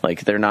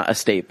 Like, they're not a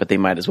state, but they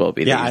might as well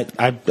be. Yeah,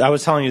 I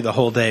was telling you the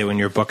whole day when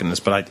you were booking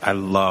this, but I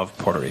love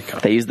Puerto Rico.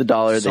 They use the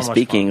dollar. So They much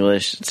speak fun.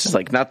 English. It's just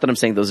like, not that I'm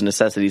saying those are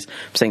necessities.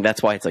 I'm saying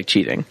that's why it's like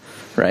cheating,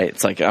 right?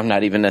 It's like I'm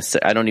not even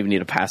I don't even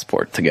need a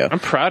passport to go. I'm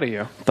proud of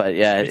you. But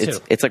yeah, Me it's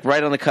too. it's like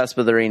right on the cusp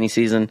of the rainy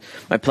season.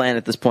 My plan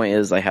at this point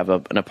is I have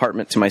an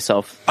apartment to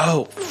myself.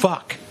 Oh,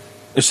 fuck.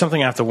 There's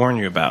something I have to warn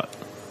you about.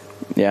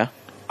 Yeah.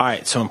 All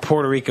right, so in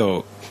Puerto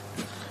Rico,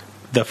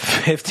 the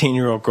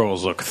 15-year-old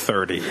girls look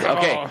 30.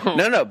 Okay.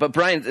 No. But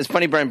Brian, it's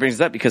funny Brian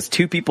brings it up because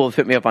 2 people have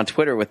hit me up on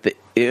Twitter with the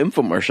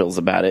infomercials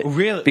about it.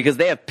 Really? Because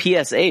they have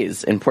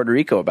PSAs in Puerto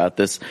Rico about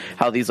this,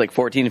 how these like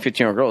 14 and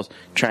 15-year-old girls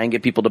try and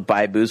get people to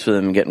buy booze for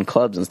them and get in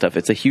clubs and stuff.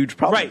 It's a huge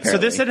problem. Right, so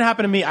this didn't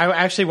happen to me. I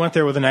actually went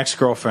there with an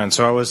ex-girlfriend,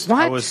 so I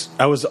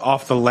was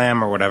off the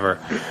lam or whatever.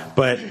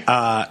 But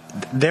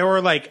there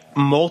were like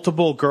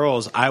multiple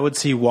girls I would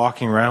see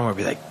walking around where I'd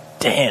be like,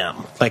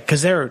 damn. Like,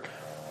 because they're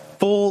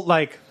full,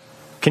 like,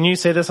 can you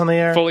say this on the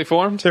air? Fully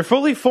formed? They're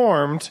fully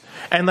formed,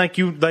 and like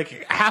you,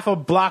 like half a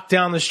block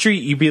down the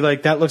street, you'd be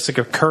like, that looks like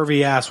a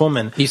curvy ass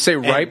woman. You say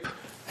And ripe?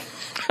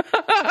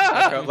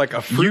 like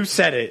a fruit. You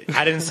said it.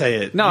 I didn't say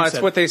it. No, You that's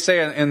said what they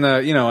say in the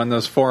in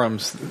those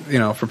forums.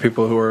 For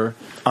people who are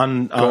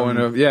on going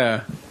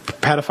to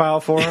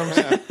pedophile forums.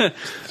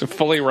 Is it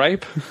fully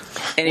ripe?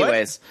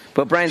 Anyways,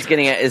 what Brian's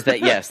getting at is that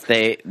yes,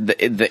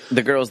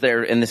 the girls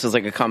there, and this is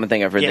like a common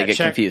thing I've heard. They get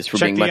confused for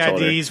being check much the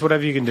older. IDs,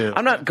 whatever you can do.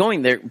 I'm not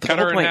going there. Cut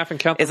her in half and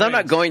count the is I'm not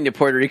rings. going to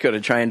Puerto Rico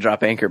to try and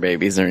drop anchor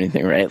babies or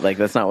anything, right? Like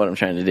that's not what I'm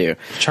trying to do.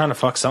 trying to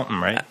fuck something,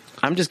 right?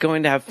 I'm just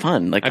going to have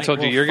fun. Like I told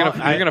you, well, you're fuck,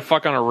 gonna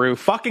fuck on a roof.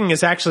 Fucking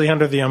is actually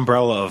under the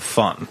umbrella of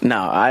fun.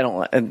 No, I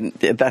don't.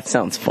 That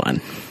sounds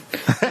fun.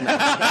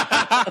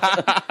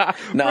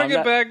 No,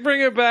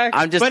 Bring it back.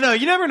 I'm just. But no,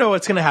 you never know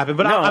what's going to happen.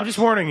 But No. I'm just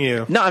warning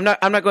you. No, I'm not.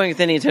 I'm not going with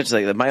any intentions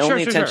like that. My only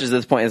sure. intentions at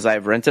this point is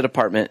I've rented an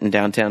apartment in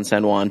downtown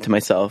San Juan to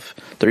myself,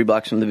 3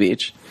 blocks from the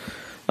beach.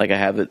 Like I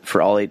have it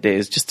for all 8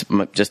 days, just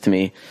to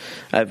me.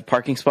 I have a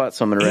parking spot,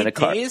 so I'm going to rent a 8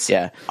 car. days?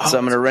 Yeah, Oh, so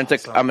I'm going to rent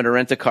that's awesome. I'm going to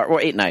rent a car. Well,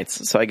 8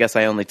 nights. So I guess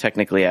I only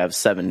technically have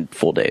 7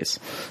 full days.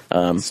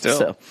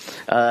 Still.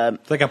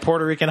 It's like a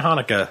Puerto Rican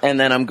Hanukkah. And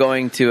then I'm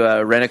going to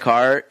rent a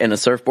car and a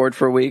surfboard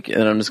for a week,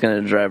 and I'm just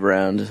going to drive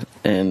around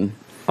and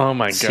Oh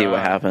my god. see what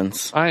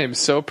happens. I am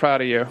so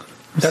proud of you.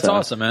 That's So-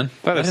 awesome, man.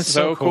 That is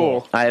so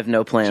cool. I have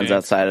no plans James.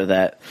 outside of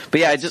that. But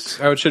yeah, I just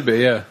How it should be,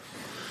 yeah.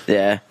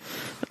 yeah.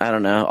 I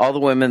don't know. All the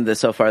women that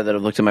so far that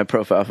have looked at my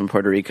profile from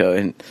Puerto Rico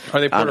and Are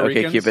they Puerto on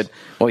Ricans? OkCupid.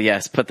 Well,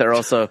 yes, but they're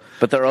also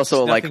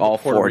like Nothing all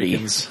but Puerto 40.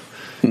 Ricans.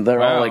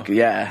 They're all Wow. like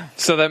yeah.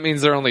 So that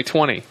means they're only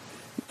 20.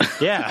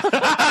 Yeah.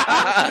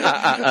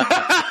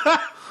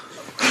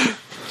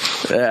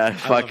 Yeah,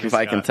 fuck if this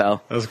I can guy.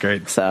 tell. That was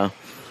great. So,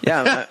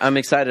 Yeah, I'm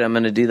excited. I'm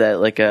going to do that.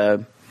 Like,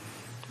 the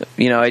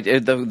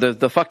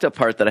fucked up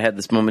part that I had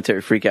this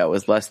momentary freak out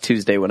was last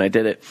Tuesday when I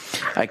did it.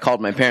 I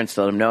called my parents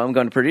to let them know I'm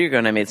going to Puerto Rico,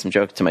 and I made some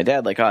jokes to my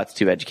dad, like, "Oh, it's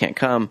too bad you can't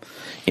come.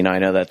 I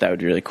know that would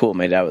be really cool."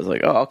 My dad was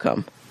like, "Oh, I'll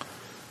come."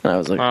 And I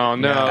was like, Oh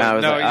no, I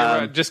was no, like, you're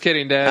right. Just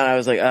kidding, Dad. and I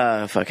was like,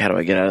 fuck, how do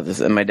I get out of this?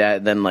 And my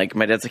dad's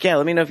like, yeah,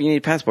 let me know if you need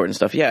a passport and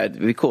stuff. Yeah, it'd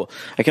be cool.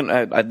 We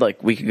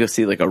could go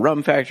see like a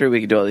rum factory.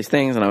 We could do all these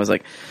things. And I was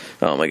like,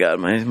 oh my God,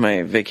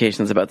 my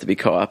vacation's about to be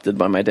co-opted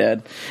by my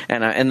dad.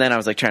 And then I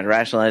was like trying to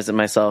rationalize it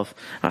myself.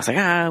 I was like,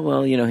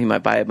 well, he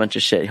might buy a bunch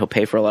of shit. He'll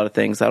pay for a lot of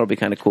things. That'll be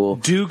kind of cool.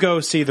 Do go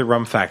see the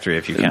rum factory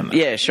if you can. Though.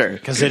 Yeah, sure.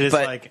 Because it is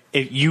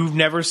you've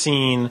never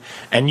seen,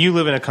 and you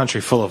live in a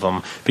country full of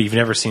them, but you've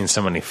never seen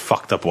so many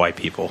fucked up white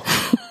people.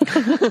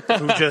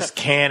 Who just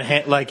can't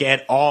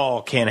at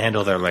all can't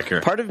handle their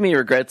liquor. Part of me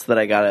regrets that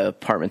I got an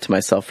apartment to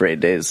myself for 8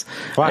 days.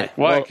 Why?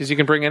 Why? Because you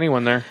can bring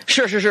anyone there.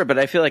 Sure. But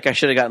I feel like I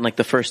should have gotten like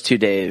the first 2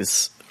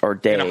 days or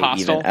day In a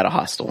hostel? even at a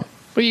hostel.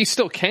 But you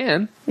still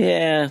can.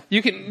 Yeah.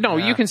 You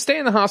can stay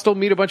in the hostel,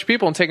 meet a bunch of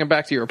people, and take them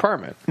back to your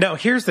apartment. No,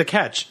 here's the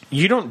catch.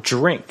 You don't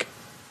drink.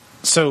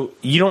 So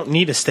you don't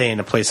need to stay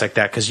in a place like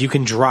that because you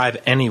can drive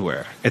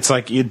anywhere. It's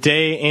like you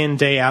day in,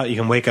 day out, you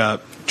can wake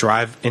up,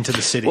 drive into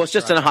the city. Well, it's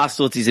just in a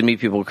hostel, it's easy to meet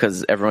people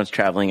because everyone's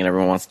traveling and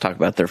everyone wants to talk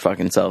about their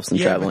fucking selves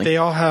and traveling. But they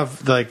all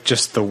have like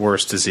just the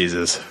worst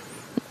diseases.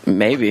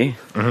 Maybe.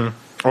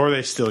 Mm-hmm. Or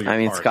they steal your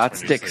parts Scott's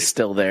when you dick's sleep.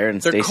 still there and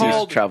They're Stacy's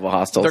called- travel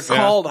hostels. They're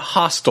called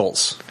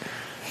hostels.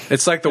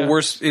 It's like the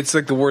worst. It's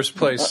like the worst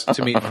place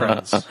to meet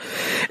friends.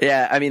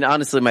 Yeah, I mean,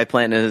 honestly, my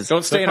plan is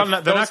Don't stay in a,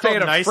 they're don't not stay in a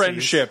called niceties.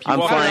 friendship. You I'm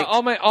walk fine.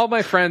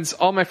 around-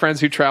 All my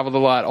friends who traveled a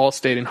lot all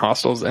stayed in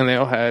hostels, and they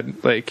all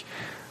had like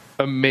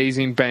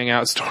amazing bang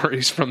out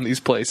stories from these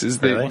places.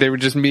 Really? They were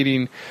just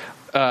meeting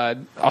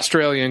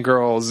Australian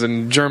girls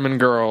and German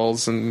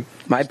girls, and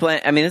My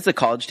plan, I mean, it's a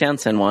college town,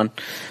 San Juan.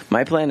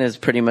 My plan is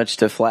pretty much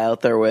to fly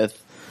out there with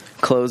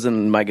clothes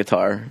and my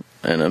guitar,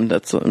 and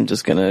I'm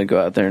just gonna go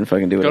out there and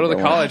fucking do it. go to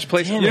the college,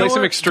 play You know some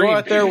what? extreme. Go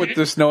out there with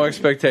this no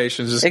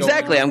expectations. Just go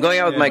Exactly. around. I'm going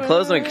out with my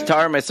clothes, my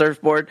guitar, my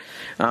surfboard.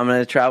 I'm going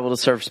to travel to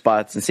surf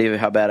spots and see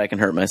how bad I can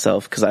hurt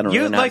myself because I don't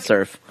really know how to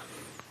surf.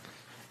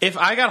 If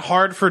I got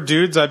hard for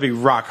dudes, I'd be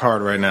rock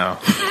hard right now.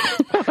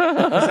 'Cause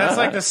that's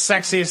like the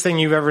sexiest thing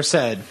you've ever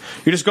said.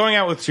 You're just going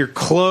out with your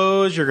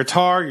clothes, your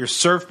guitar, your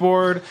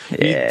surfboard.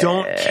 You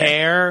don't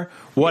care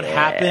what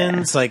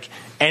happens. Like,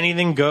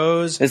 anything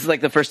goes. This is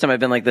like the first time I've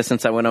been like this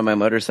since I went on my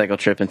motorcycle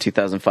trip in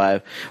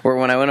 2005. Where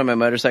when I went on my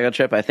motorcycle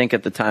trip, I think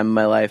at the time of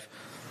my life,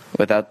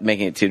 without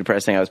making it too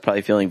depressing, I was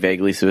probably feeling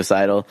vaguely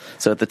suicidal.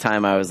 So at the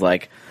time I was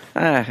like,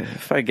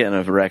 if I get in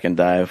a wreck and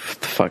die,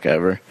 fuck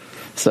ever.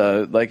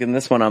 So, like, in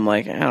this one, I'm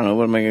like, I don't know,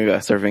 what am I going to go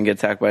surfing and get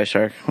attacked by a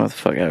shark? What the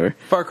fuck ever.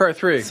 Far Cry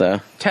 3.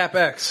 So. Tap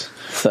X.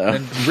 So.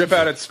 And rip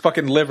out its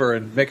fucking liver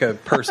and make a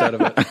purse out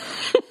of it.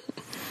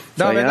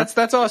 No, So, man, yeah.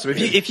 that's awesome.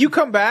 If you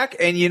come back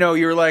and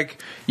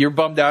you're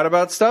bummed out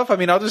about stuff, I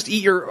mean, I'll just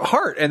eat your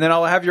heart and then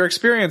I'll have your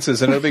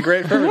experiences and it'll be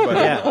great for everybody.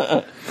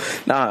 Yeah.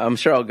 No, I'm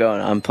sure I'll go,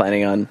 and I'm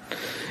planning on,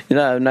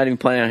 I'm not even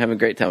planning on having a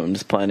great time. I'm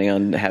just planning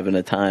on having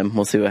a time.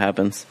 We'll see what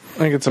happens. I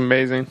think it's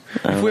amazing.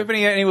 If we have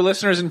any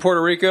listeners in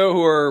Puerto Rico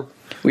who are,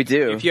 We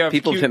do. if you have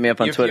People cute, hit me up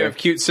on if Twitter. you have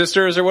cute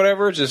sisters or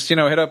whatever, just hit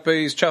up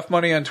A's Chuff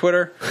Money on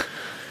Twitter.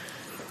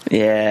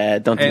 Yeah,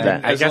 don't do And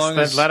that. I As guess long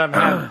that as- let them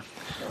have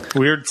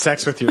weird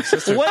sex with your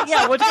sister. What's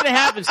going to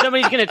happen?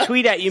 Somebody's going to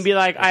tweet at you and be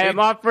like, I am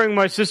offering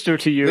my sister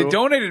to you. They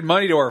donated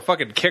money to our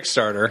fucking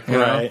Kickstarter. You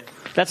know? Right.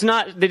 That's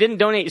not, they didn't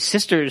donate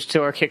sisters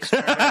to our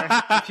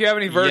Kickstarter. If you have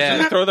any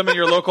virgins, Yeah. throw them in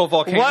your local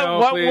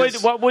volcano,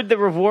 please. what would the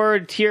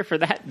reward tier for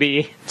that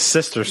be?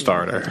 Sister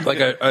starter. Like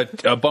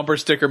a bumper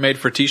sticker made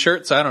for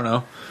T-shirts? I don't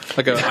know.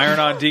 Like an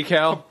iron-on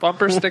decal?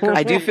 Bumper sticker.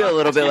 I do feel a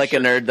little bit like a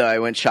nerd, though. I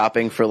went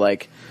shopping for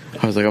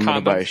I was like, I'm going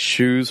to buy Condoms.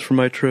 shoes for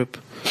my trip.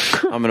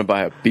 I'm going to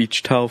buy a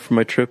beach towel for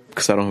my trip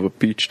because I don't have a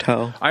beach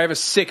towel. I have a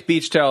sick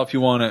beach towel if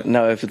you want it.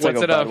 No, if it's What's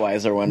like it a of?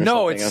 Budweiser one or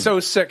No, something. it's so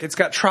sick. It's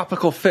got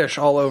tropical fish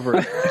all over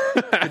it.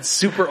 It's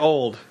super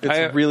old.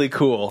 It's really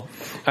cool.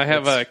 I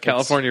have a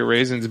California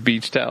Raisins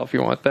beach towel if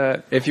you want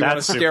that. If you want to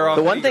That's scare super off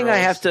The one thing I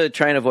girls. have to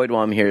try and avoid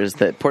while I'm here is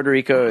that Puerto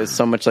Rico is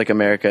so much like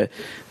America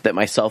that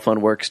my cell phone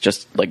works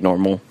just like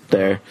normal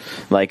there.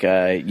 Like,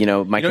 my You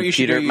know what you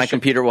should computer, do? You my should-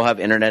 computer will have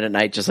internet at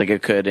night just like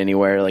it could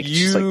anywhere. Like,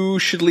 just like, You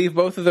should leave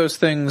both of those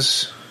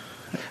things.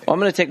 well, I'm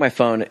going to take my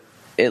phone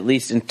at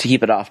least and to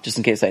keep it off just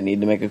in case I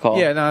need to make a call.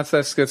 Yeah, no,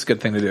 that's a good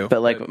thing to do.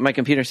 But like my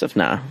computer stuff,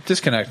 nah.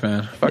 Disconnect,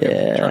 man. Fucking turn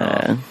it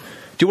Yeah. off.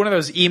 Do one of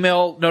those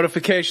email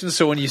notifications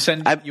so when you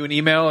send you an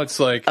email, it's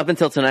like, Up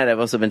until tonight,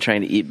 I've also been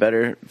trying to eat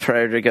better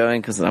prior to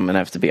going because I'm going to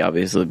have to be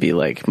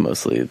like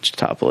mostly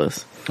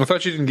topless. I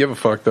thought you didn't give a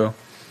fuck, though.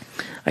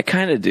 I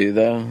kind of do,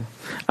 though.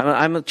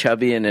 I'm a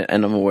chubby and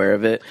I'm aware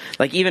of it.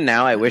 Like, even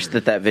now, I wish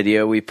that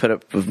video we put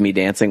up of me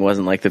dancing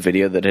wasn't like the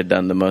video that had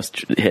done the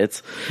most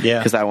hits. Yeah.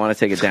 Because I want to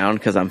take it down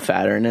because I'm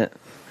fatter in it.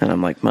 And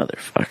I'm like,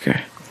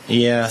 motherfucker.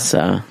 Yeah.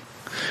 So,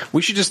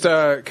 We should just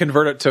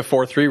convert it to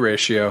 4:3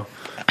 ratio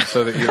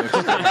so that you That's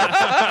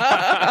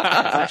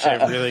actually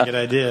a really good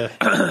idea.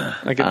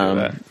 I could do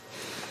that.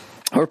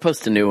 Or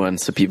post a new one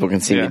so people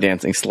can see Yeah. me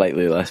dancing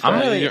slightly less. I'm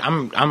fast. really You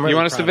want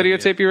us to proud of you.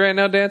 videotape you right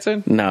now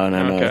dancing? No,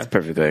 Okay. it's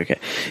perfectly okay.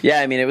 Yeah,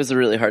 I mean, it was a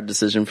really hard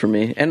decision for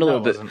me, and a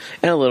little it bit, wasn't.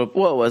 and a little,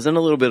 well, it was, and a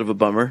little bit of a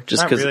bummer,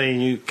 just Not because. really.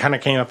 You kind of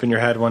came up in your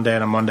head one day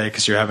on a Monday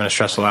because you're having a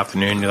stressful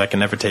afternoon. You're like, I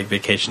never take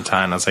vacation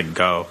time. And I was like,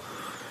 go.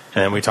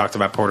 And then we talked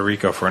about Puerto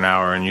Rico for an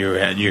hour, and you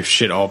had your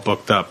shit all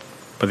booked up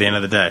by the end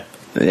of the day.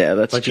 Yeah,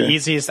 that's Like true. the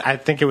easiest, I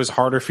think it was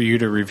harder for you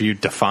to review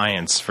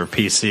Defiance for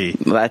PC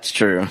That's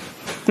true.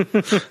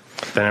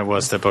 than it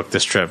was to book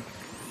this trip.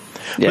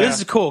 Yeah. But this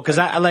is cool because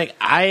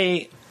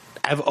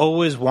I've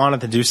always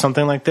wanted to do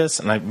something like this,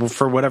 and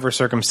for whatever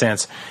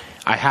circumstance,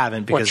 I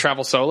haven't What, because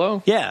travel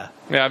solo? yeah,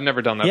 Yeah, I've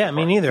never done that yeah,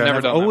 before. me neither. And Never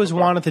I've done that always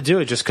before. wanted to do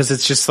it just because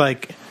it's just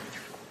like,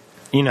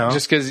 you know,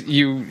 Just because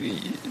you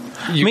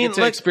mean, get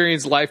to like-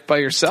 experience life by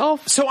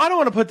yourself? So I don't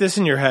want to put this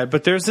in your head,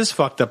 but there's this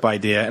fucked up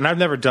idea, and I've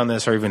never done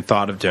this or even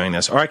thought of doing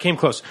this. Or I came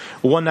close.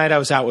 One night I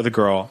was out with a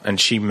girl, and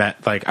she met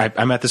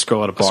I met this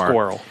girl at a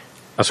bar.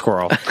 A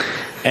squirrel.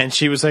 And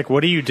she was like,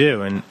 "What do you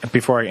do?" And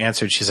before I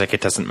answered, she's like,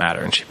 "It doesn't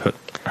matter." And she put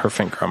her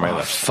finger on my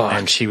lip. fuck.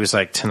 And she was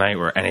like, "Tonight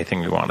we're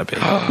anything we want to be."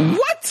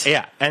 What?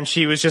 Yeah. And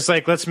she was just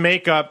like, "Let's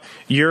make up.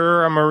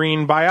 You're a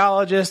marine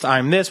biologist.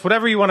 I'm this.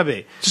 Whatever you want to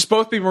be." Just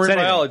both be marine Is that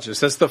it?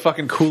 biologists. That's the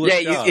fucking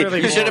coolest Yeah, job. you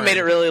really should have made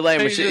it really lame.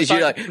 Hey, You're you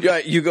just like, yeah,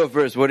 you go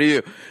first. What are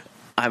you?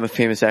 I'm a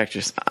famous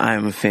actress.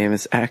 I'm a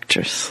famous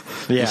actress.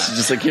 Yeah. It's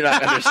just like you're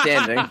not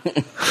understanding.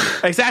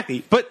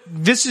 Exactly. But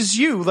this is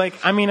you. Like,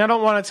 I mean, I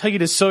don't want to tell you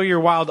to sow your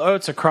wild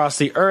oats across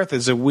the earth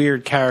as a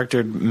weird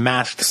charactered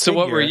masked So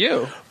what figure. were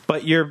you?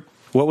 But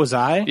what was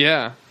I?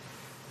 Yeah.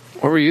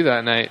 Where were you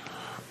that night?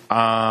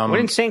 What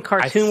insane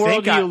cartoon think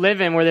world do you live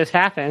in where this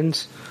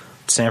happens?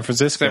 San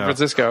Francisco. San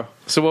Francisco.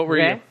 So what were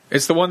Okay. you?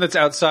 It's the one that's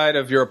outside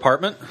of your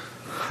apartment.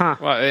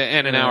 Well,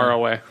 and an hour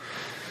away.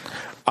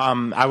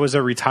 I was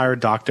a retired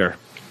doctor.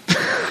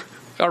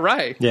 All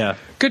right. Yeah.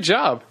 Good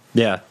job.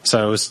 Yeah.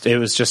 So it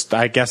was just,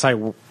 I guess I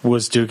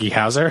was Doogie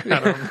Howser.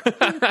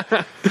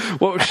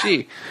 What was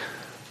she?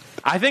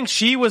 I think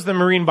she was the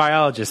marine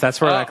biologist.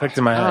 That's where that clicked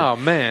in my head. Oh,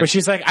 man. But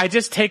she's like, I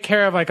just take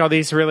care of like all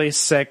these really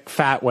sick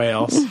fat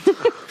whales.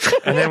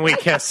 And then we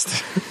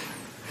kissed.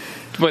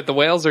 Wait, the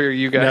whales or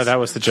you guys? No, that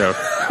was the joke.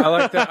 I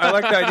like that. I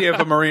like the idea of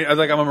a marine. I'm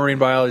a marine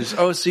biologist.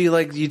 Oh, so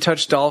you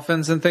touch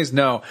dolphins and things?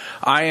 No,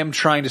 I am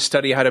trying to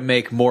study how to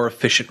make more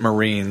efficient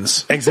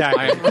marines.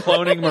 Exactly. I am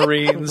cloning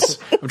marines.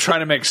 I'm trying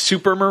to make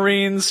super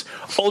marines,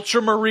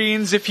 ultra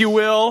marines, if you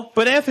will.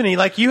 But Anthony,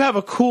 like you have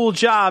a cool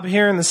job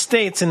here in the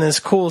States in this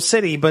cool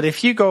city, but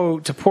if you go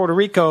to Puerto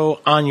Rico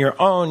on your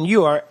own,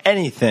 you are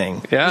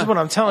anything. Yeah. This is what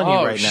I'm telling you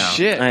Oh, right now.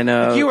 shit. I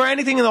know. If you are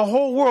anything in the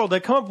whole world,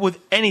 like come up with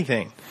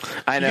anything.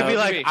 I You know. could be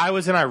like, I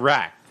was in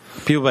Iraq.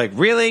 People be like,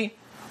 really?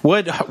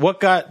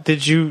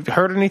 Did you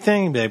hurt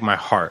anything? You'd be like, my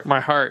heart.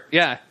 My heart.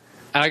 Yeah.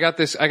 And I got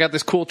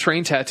this cool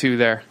train tattoo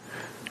there.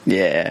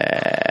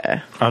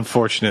 yeah.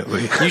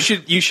 Unfortunately.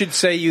 You should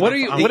say you What are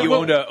you- that what- you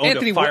what- owned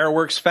Anthony, a what-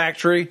 fireworks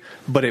factory,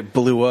 but it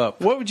blew up.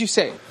 What would you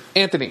say?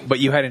 Anthony, But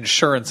you had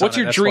insurance. what's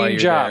on it. your That's why dream you're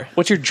job? there.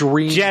 What's your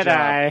dream job?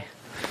 Jedi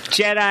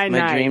My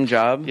Knight. dream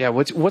job Yeah,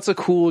 what's a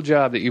cool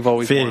job that you've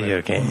always Video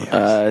wanted?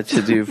 game.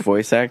 to do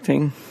voice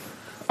acting.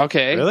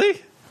 Okay.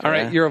 Really? All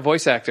right, Yeah. you're a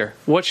voice actor.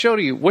 What show are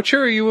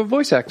you a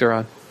voice actor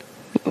on?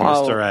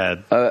 Mr.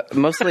 Ed.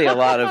 Mostly a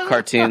lot of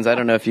cartoons. I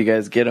don't know if you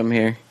guys get them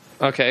here.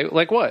 Okay,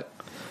 like what?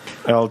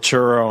 El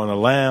Churro and the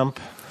Lamp.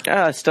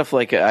 Stuff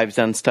like I've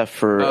done stuff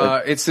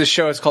for. It's this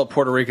show. It's called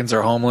Puerto Ricans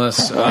Are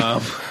Homeless.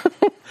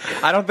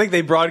 I don't think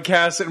they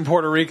broadcast it in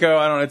Puerto Rico.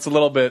 I don't. It's a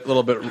little bit.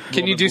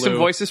 Can you do some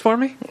voices for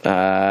me? What's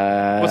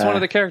one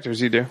of the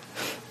characters you do?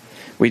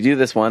 We do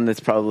this one that's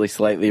probably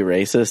slightly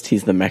racist.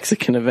 He's the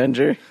Mexican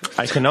Avenger.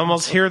 I can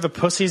almost hear the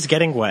pussies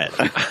getting wet.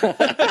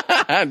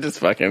 I'm just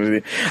fucking with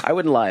you. I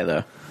wouldn't lie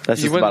though.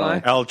 That's You just the wouldn't bottom lie?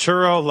 line. El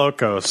Churro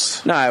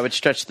Locos. No, I would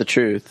stretch the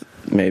truth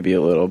maybe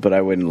a little, but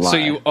I wouldn't lie. So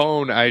you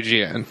own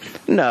IGN.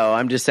 No,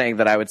 I'm just saying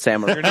that I would say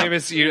I'm Your name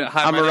is you.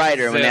 Hi, I'm my a name is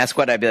writer. When they Zip. ask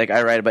what, I'd be like,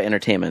 I write about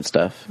entertainment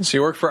stuff. So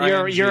you work for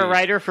IMG. You're a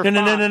writer for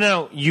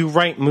No. Fox. You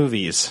write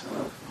movies.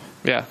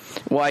 Yeah,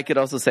 Well, I could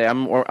also say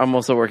I'm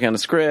also working on a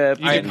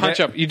script, you do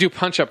punch up. You do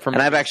punch up from.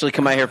 and I've actually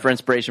come out here for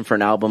inspiration for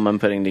an album I'm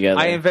putting together.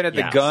 I invented the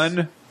Yes.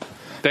 gun.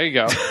 There you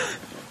go.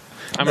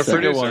 I'm a That's a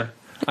good producer. one.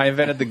 I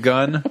invented the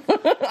gun.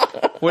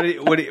 What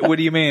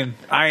do you mean?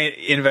 I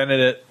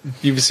invented it.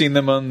 You've seen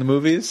them on the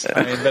movies?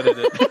 I invented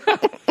it.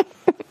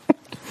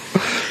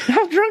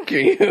 How drunk are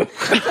you?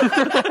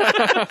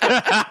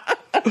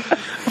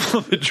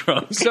 The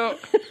drums. So,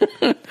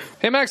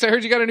 hey Max, I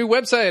heard you got a new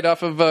website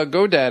off of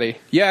GoDaddy.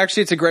 Yeah,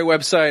 actually, it's a great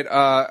website.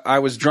 I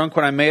was drunk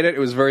when I made it. It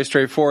was very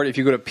straightforward. If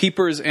you go to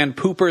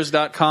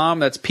peepersandpoopers.com,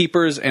 that's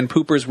peepers and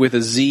poopers with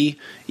a Z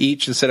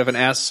each instead of an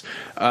S.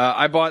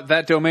 I bought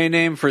that domain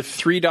name for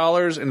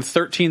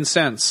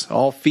 $3.13,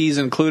 all fees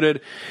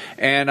included.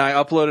 And I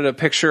uploaded a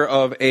picture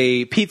of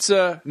a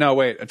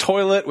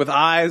toilet with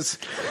eyes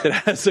that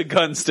has a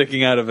gun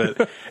sticking out of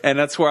it. And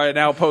that's where I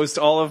now post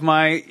all of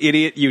my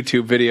idiot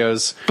YouTube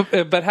videos.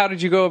 But how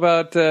did you go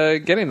about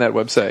getting that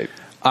website?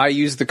 I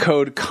used the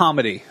code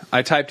COMEDY.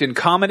 I typed in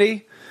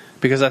comedy,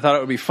 because I thought it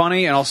would be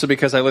funny, and also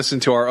because I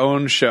listened to our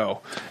own show.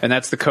 And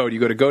that's the code. You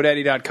go to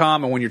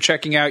GoDaddy.com, and when you're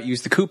checking out,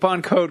 use the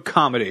coupon code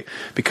COMEDY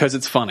because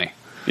it's funny.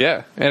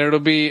 Yeah, and it'll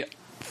be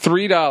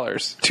 $3,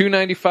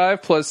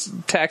 $2.95 plus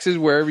taxes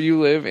wherever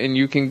you live, and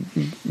you can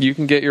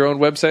get your own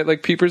website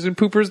like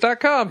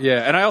peepersandpoopers.com. Yeah,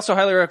 and I also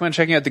highly recommend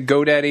checking out the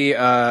GoDaddy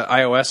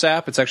iOS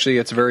app. It's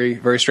very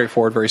very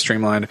straightforward, very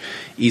streamlined,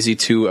 easy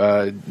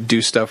to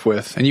do stuff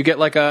with. And you get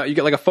like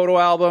a photo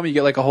album, you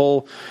get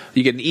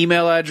an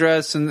email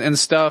address and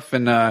stuff.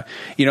 And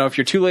if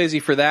you're too lazy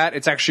for that,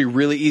 it's actually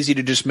really easy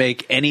to just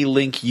make any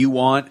link you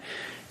want.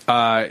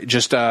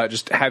 Just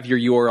have your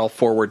URL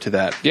forward to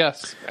that.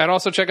 Yes. And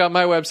also check out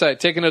my website,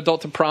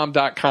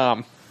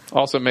 takeanadulttoprom.com.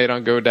 Also made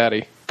on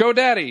GoDaddy.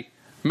 GoDaddy!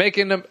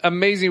 Making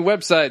amazing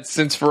websites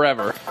since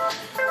forever.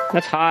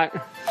 That's hot.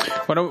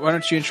 Why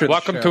don't you intro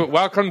the show?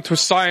 Welcome to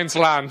Science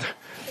Land.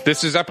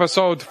 This is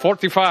episode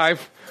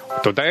 45.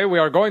 Today we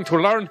are going to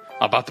learn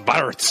about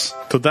birds.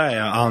 Today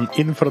on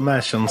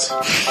Informations.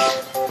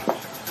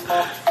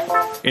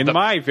 In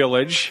my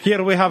village,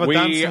 Here we have a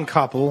dancing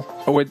couple.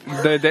 With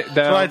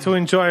Try to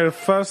enjoy your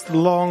first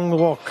long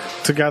walk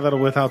together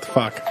without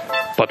fuck.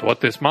 But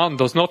what this man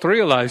does not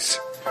realize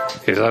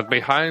is that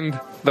behind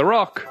the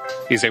rock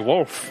is a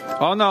wolf.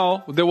 Oh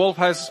no, the wolf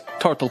has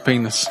turtle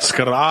penis.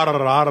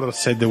 Skrarrar,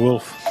 said the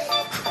wolf.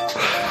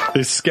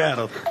 He's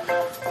scared.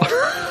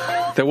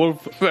 The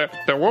wolf.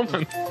 The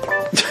woman.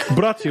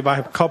 Brought to you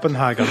by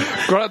Copenhagen.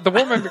 The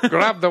woman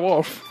grabbed the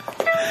wolf.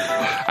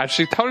 And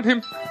she turned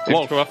him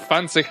into a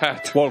fancy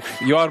hat.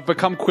 Wolf, you are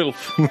become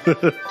Quilf.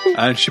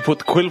 And she put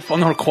Quilf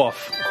on her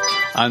coif.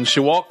 And she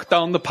walked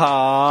down the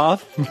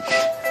path.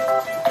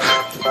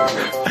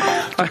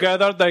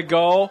 Together they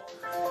go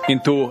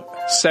into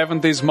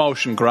 70s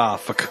motion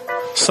graphic.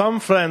 Some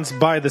friends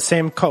buy the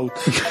same coat.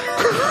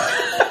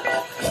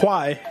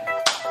 Why?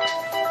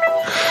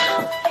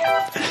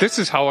 This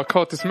is how a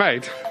coat is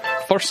made.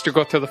 First you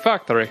go to the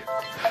factory.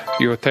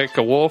 You take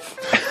a wolf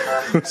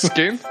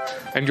skin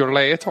and you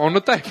lay it on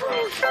the table.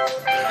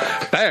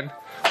 Then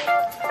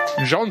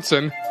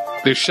Johnson,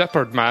 the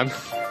shepherd man,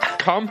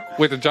 come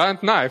with a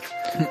giant knife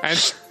and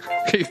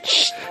he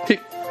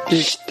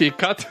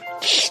cut.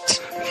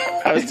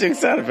 I was doing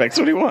sound effects.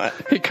 What do you want?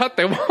 He cut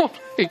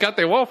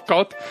the wolf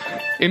coat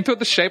into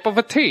the shape of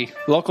a T.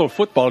 Local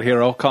football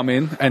hero come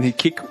in and he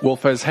kick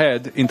Wolf's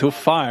head into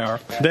fire.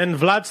 Then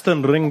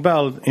Vladsten ring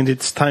bell and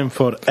it's time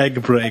for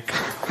egg break.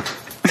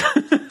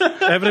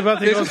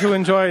 Everybody goes to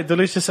enjoy a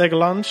delicious egg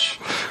lunch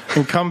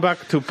and come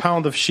back to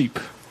pound of sheep.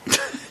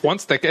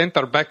 Once they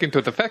enter back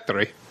into the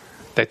factory,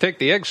 they take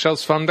the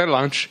eggshells from their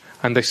lunch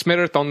and they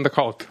smear it on the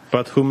coat.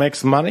 But who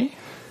makes money?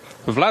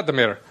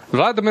 Vladimir.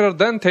 Vladimir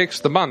then takes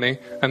the money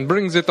and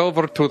brings it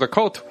over to the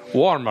coat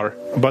warmer.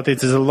 But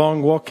it is a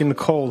long walk in the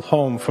cold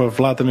home for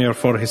Vladimir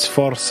for his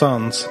 4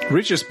 sons.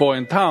 Richest boy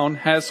in town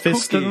has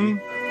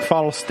Fisten,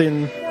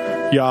 Falstin,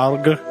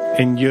 Jarg,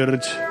 and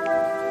Jurj.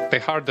 The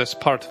hardest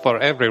part for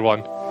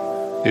everyone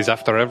is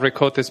after every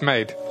coat is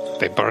made,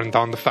 they burn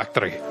down the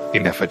factory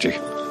in effigy.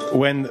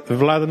 When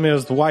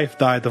Vladimir's wife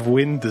died of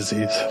wind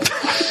disease,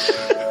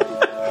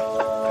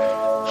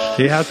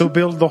 he had to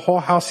build the whole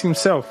house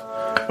himself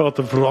out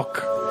of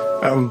rock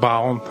and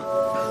bone.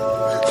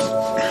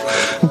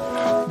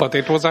 But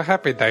it was a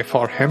happy day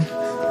for him,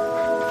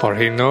 for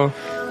he knew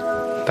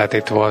that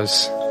it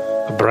was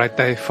a bright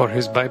day for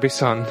his baby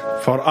son.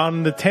 For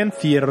on the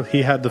 10th year,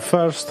 he had the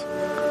first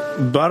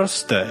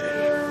birthday.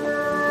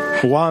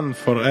 1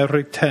 for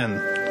every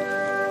 10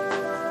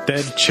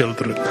 dead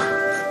children.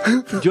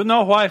 You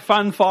know why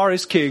Fanfare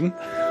is king?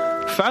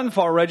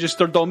 Fanfare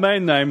registered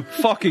domain name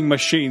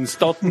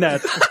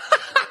fuckingmachines.net.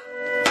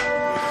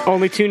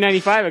 Only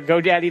 $2.95 at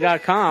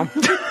GoDaddy.com.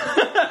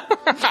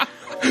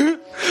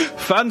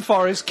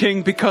 Fanfare is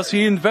king because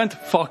he invent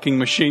fucking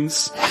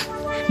machines.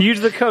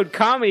 Use the code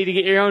COMEDY to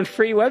get your own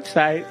free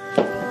website.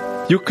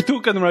 You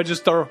too can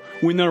register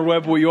winner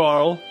web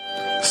URL.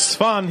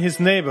 Svan, his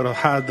neighbor,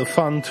 had the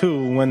fun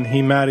too when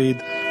he married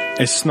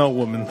a snow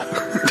woman.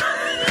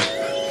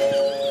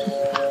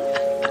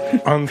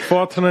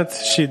 Unfortunate,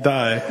 she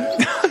died.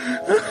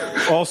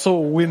 Also,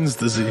 wind's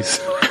disease.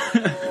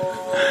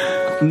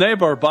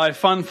 Neighbor buy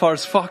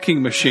Fanfare's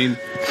fucking machine,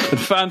 and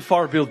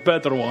Fanfare build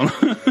better one.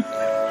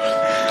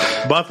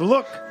 But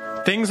look,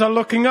 things are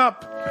looking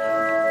up.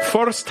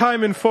 First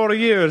time in 4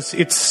 years,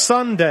 it's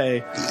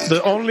Sunday,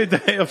 the only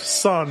day of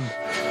sun.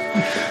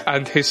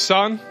 And his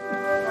son,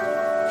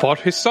 for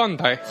his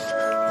Sunday,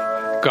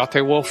 got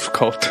a wolf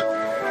coat.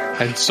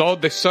 And so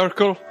the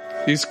circle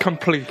is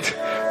complete.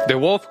 The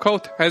wolf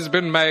coat has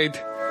been made,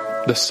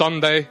 the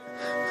Sunday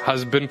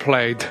has been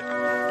played,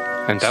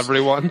 and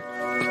everyone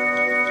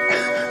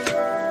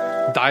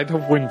died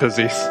of wind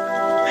disease.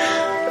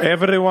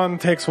 Everyone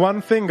takes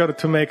one finger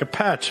to make a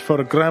patch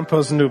for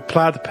Grandpa's new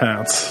plaid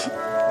pants.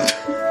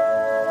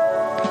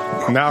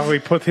 Now we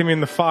put him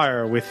in the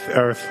fire with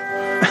earth.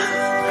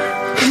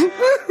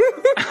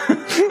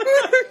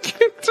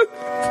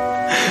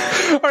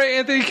 All right,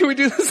 Anthony, can we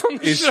do this on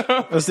the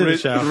show? Let's do the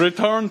show.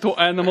 Return to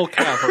Animal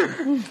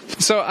Cavern.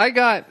 So I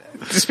got,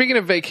 speaking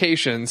of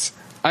vacations,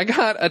 I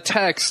got a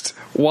text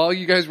while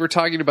you guys were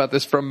talking about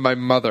this from my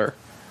mother.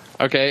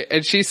 Okay,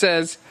 and she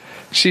says,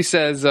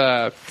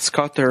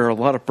 Scott, there are a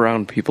lot of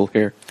brown people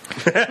here.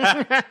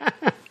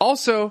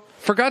 also,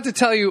 forgot to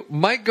tell you,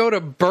 might go to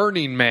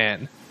Burning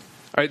Man.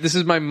 All right, this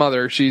is my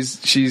mother.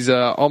 She's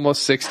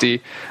almost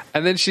 60,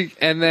 and then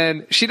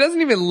she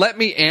doesn't even let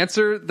me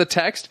answer the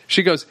text.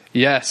 She goes,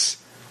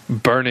 "Yes,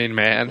 Burning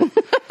Man."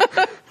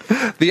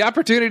 The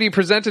opportunity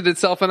presented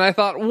itself, and I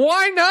thought,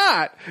 why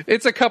not?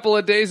 It's a couple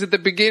of days at the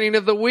beginning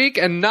of the week,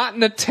 and not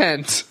in a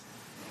tent.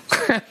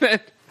 And then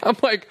I'm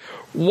like,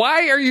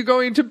 why are you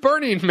going to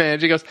Burning Man?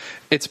 She goes,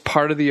 it's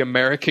part of the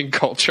American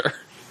culture.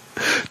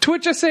 To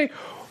which I say,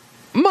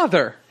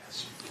 Mother,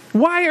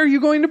 why are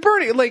you going to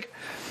Burning? Like,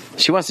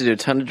 She wants to do a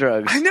ton of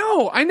drugs. I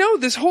know.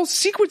 This whole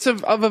sequence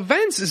of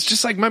events is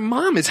just like my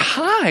mom is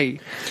high.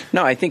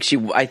 No, I think she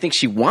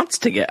wants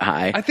to get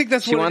high. I think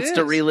that's she what it wants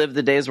to is. relive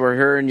the days where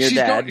her and your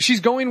dad. She's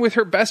going with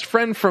her best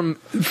friend from.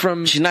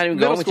 She's not even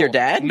middle going with your school.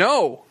 dad?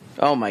 No.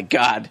 Oh my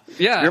God!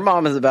 Yeah. Your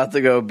mom is about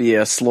to go be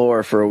a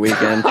slore for a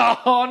weekend.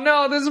 Oh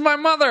no, this is my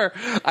mother.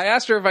 I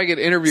asked her if I could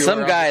interview Some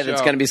her. guy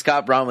that's going to be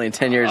Scott Bromley in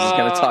 10 years is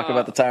going to talk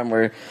about the time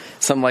where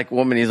some like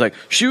woman, he's like,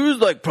 she was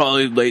like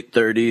probably late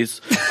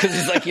 30s because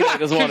he's like, he like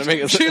doesn't want to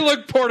make it. She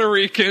looked Puerto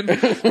Rican.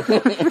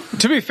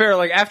 To be fair,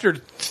 like after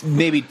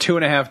maybe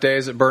 2.5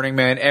 days at Burning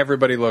Man,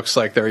 everybody looks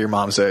like they're your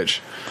mom's age.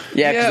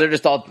 Yeah, because they're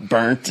just all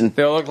burnt and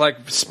They all look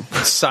like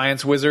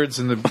science wizards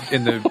in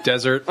the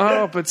desert.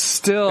 Oh, but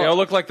still. They all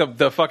look like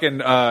the fucking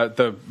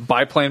the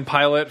biplane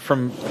pilot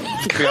from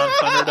Beyond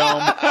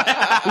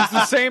Thunderdome. He's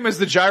the same as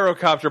the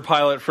gyrocopter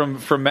pilot from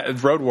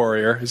Road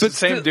Warrior. He's the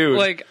same dude.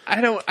 Like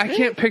I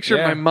can't picture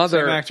Yeah, my mother.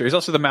 same actor. He's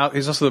also the mouth.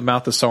 He's also the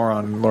mouth of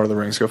Sauron in Lord of the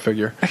Rings. Go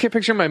figure. I can't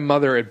picture my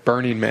mother at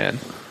Burning Man.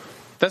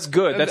 That's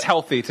good. That's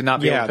healthy to not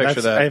be Yeah, able to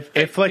picture that.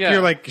 if like Yeah.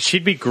 you're like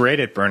she'd be great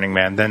at Burning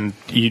Man, then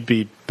you'd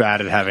be bad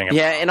at having a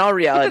yeah. In all The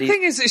reality,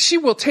 thing is, she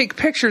will take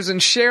pictures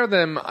and share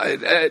them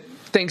at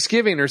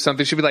Thanksgiving or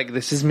something. She'll be like,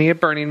 "This is me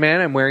at Burning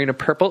Man. I'm wearing a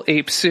purple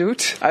ape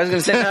suit." I was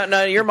going to say,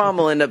 no, your mom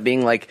will end up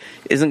being like,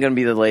 isn't going to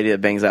be the lady that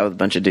bangs out with a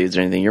bunch of dudes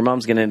or anything. Your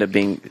mom's going to end up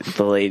being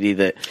the lady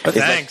that. is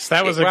Thanks.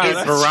 That was a Wow, good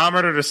that's-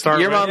 barometer to start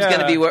Your with. mom's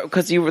going to be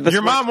because you were the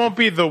Your mom won't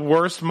be the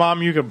worst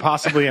mom you could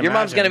possibly imagine. Your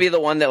mom's going to be the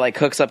one that like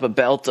hooks up a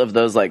belt of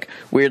those like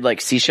weird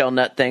like seashell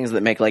nut things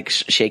that make like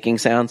shaking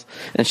sounds,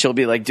 and she'll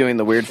be like doing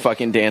the weird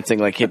fucking dancing,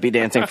 like hippie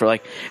dancing for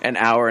like an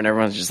hour, and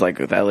everyone's just like,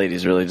 that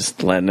lady's really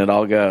just letting it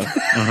all go.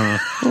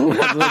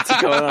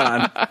 What's going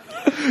on?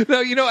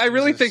 No, I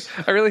really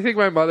think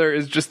my mother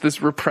is just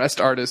this repressed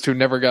artist who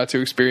never got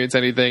to experience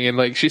anything. And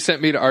like, she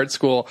sent me to art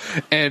school,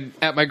 and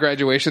at my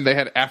graduation, they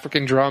had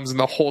African drums, and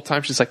the whole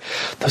time she's like,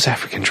 "Those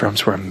African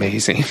drums were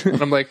amazing."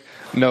 And I'm like,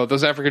 "No,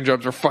 those African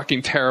drums were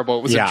fucking terrible.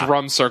 It was a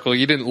drum circle.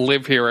 You didn't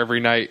live here every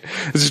night."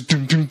 It's just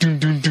doom, doom, doom,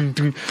 doom, doom,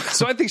 doom.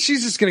 So I think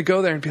she's just gonna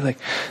go there and be like,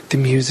 "The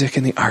music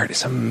and the art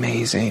is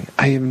amazing.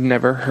 I have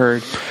never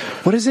heard.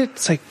 What is it?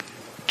 It's like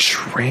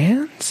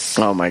trance."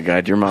 Oh my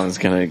God, your mom's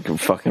gonna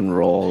fucking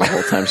roll the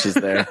whole time she's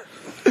there.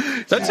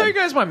 Did I tell you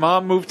guys my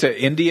mom moved to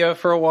India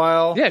for a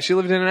while? Yeah, she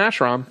lived in an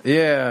ashram.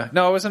 Yeah.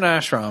 No, it wasn't an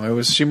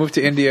ashram. She moved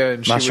to India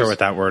and Not sure what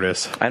that word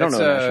is. I don't know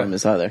It's, what ashram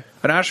is either.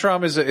 An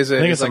ashram is a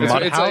think it's like a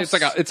mud a, house.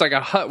 It's like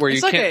a hut where you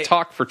it's like can't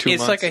talk for 2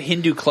 months. It's like a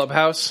Hindu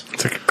clubhouse.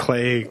 It's like a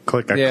clay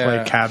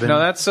cabin. No,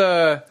 that's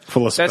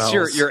full of that's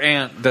spells. your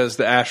aunt does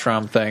the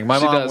ashram thing. My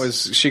She mom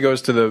does. she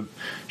goes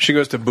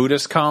to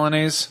Buddhist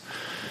colonies.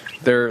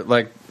 They're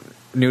like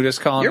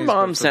nudist colonies. Your but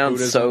mom for sounds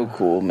Buddhism. so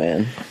cool,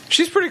 man.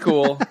 She's pretty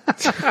cool.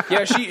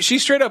 Yeah, she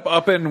straight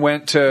up and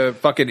went to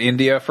fucking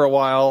India for a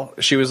while.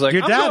 She was like,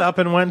 Your I'm dad going- up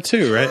and went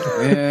too, right?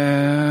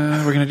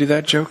 Yeah, we're gonna do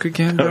that joke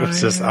again. It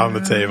was just Brian? on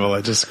the table.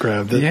 I just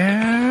grabbed it.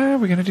 Yeah,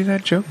 we're gonna do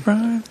that joke,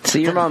 Brian.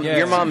 See, your mom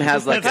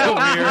has like That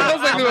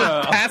was like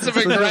the passive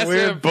It's a aggressive.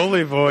 weird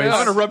bully voice.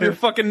 I'm gonna rub your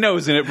fucking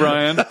nose in it,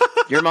 Brian.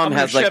 your mom I'm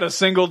gonna has like shed a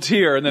single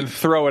tear and then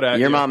throw it at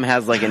you. Your mom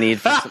has like a need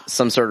for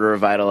some sort of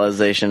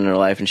revitalization in her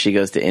life, and she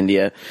goes to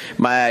India.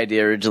 My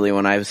idea originally,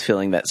 when I was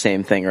feeling that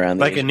same thing around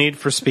the Like a age, need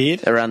for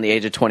speed? around the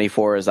age of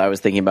 24, is I was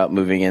thinking about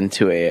moving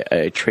into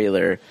a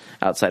trailer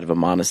outside of a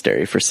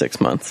monastery for 6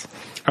 months.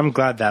 I'm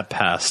glad that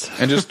passed.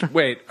 And just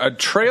wait, a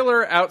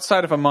trailer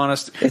outside of a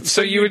monastery.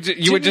 So you would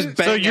just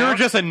bang So you were out?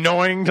 just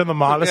annoying to the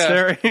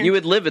monastery? You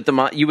would live at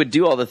the you would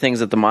do all the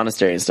things at the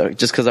monastery and stuff,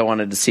 just because I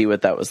wanted to see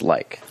what that was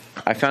like.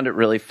 I found it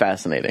really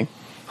fascinating.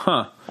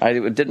 Huh. I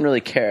didn't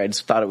really care. I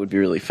just thought it would be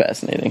really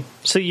fascinating.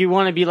 So you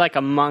want to be like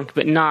a monk,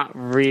 but not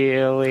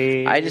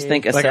really. I just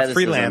think Like asceticism. a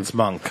freelance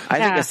monk. I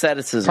think Yeah.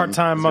 asceticism.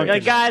 Part-time is monk. very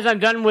Like, guys, I'm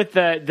done with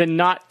the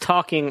not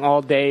talking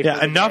all day. Yeah, for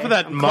the enough day. of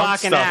that I'm monk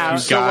clocking stuff, out. you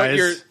So what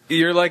guys.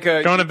 you're like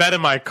a Going to bed in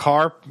my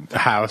car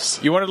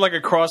house. you wanted like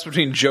a cross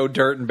between Joe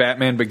Dirt and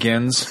Batman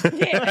Begins, where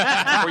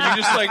you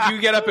just like you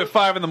get up at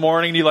 5 a.m.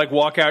 and you like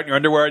walk out in your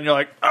underwear and you're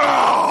like,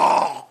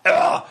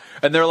 oh,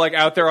 and they're like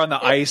out there on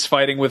the ice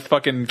fighting with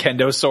fucking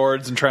kendo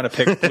swords and trying to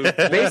pick blue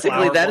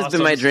Basically, that has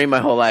been my dream my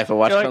whole life. I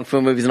watch You're like, kung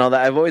fu movies and all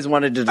that. I've always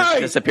wanted to just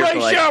disappear for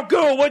like.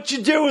 Xiaogu, what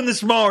you doing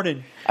this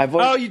morning?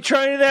 You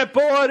training that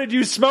boy to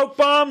do smoke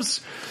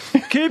bombs?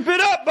 Keep it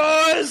up,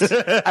 boys!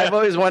 I've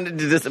always wanted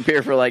to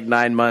disappear for like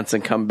 9 months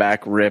and come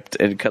back ripped,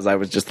 and because I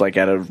was just like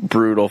at a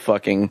brutal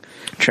fucking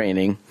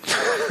training.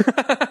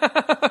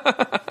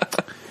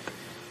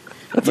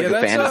 That's like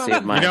a fantasy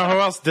of mine. You know who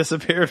else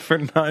disappeared for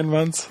 9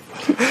 months?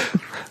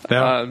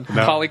 No.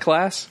 Poly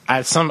class?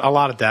 A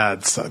lot of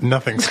dads.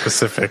 Nothing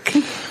specific.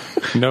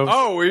 No.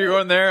 Oh, were you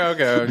going there?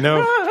 Okay.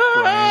 No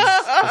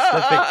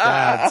specific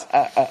dads.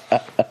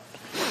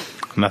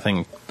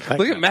 Nothing.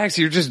 Look at Max,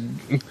 you're just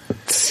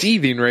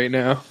seething right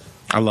now.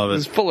 I love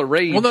He's it. full of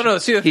rage. Well, no.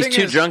 See, the He's thing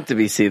too is, drunk to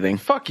be seething.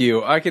 fuck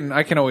you. I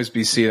can always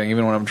be seething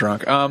even when I'm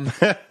drunk.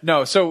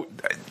 No, so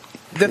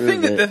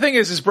the thing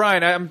is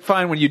Brian, I'm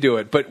fine when you do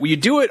it, but when you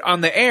do it on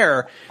the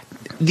air,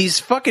 these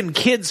fucking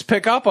kids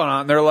pick up on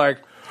it and they're like,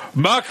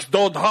 Max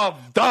don't have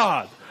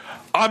dad.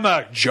 I'm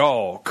a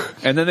joke.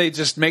 And then they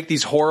just make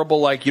these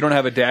horrible, like, you don't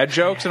have a dad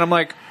jokes. And I'm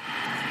like,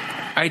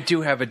 I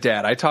do have a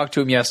dad. I talked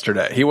to him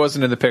yesterday. He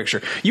wasn't in the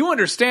picture. You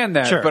understand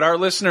that, Sure. but our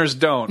listeners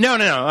don't. No.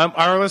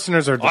 Our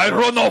listeners are. I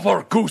run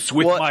over goose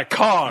with What? my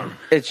car.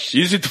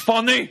 Is it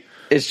funny?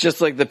 It's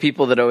just like the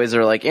people that always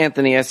are like,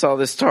 Anthony, I saw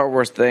this Star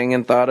Wars thing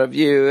and thought of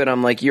you. And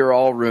I'm like, you're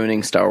all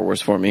ruining Star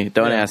Wars for me.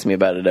 Don't ask me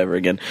about it ever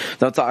again.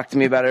 Don't talk to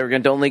me about it ever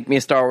again. Don't link me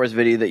a Star Wars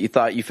video that you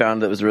thought you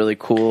found that was really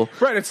cool.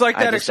 Right, it's like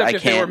that, except I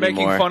if they were can't making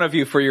anymore. fun of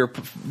you for your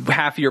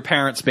half of your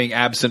parents being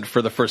absent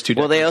for the first 2 days.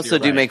 Well, they also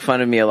do make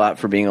fun of me a lot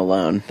for being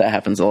alone. That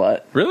happens a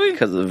lot. Really?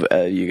 Because of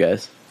you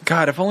guys.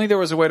 God, if only there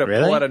was a way to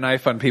Really? pull out a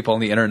knife on people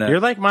on the internet. You're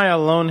like my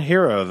alone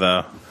hero,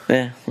 though.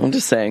 Yeah, I'm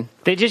just saying.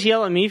 They just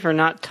yell at me for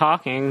not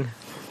talking.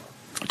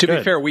 to be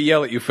Good. fair, we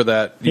yell at you for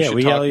that. You Yeah, should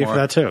we talk yell at you more. for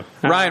that too.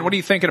 Ryan, what are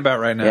you thinking about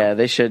right now? Yeah,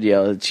 they should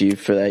yell at you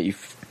for that.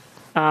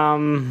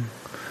 Um,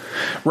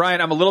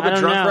 Ryan, I'm a little I bit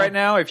don't drunk know. right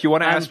now. If you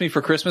want to ask me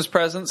for Christmas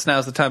presents,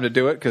 now's the time to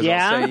do it because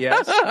Yeah? I'll say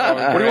yes.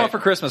 What do you want for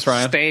Christmas,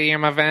 Ryan?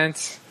 Stadium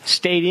events.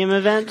 stadium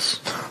events.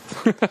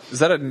 Is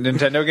that a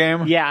Nintendo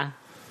game? Yeah.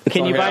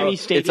 Can you buy me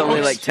stadium? It's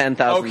only like $10,000.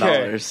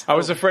 Okay. I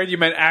was afraid you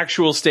meant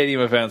actual stadium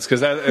events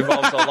because that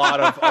involves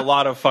a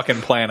lot of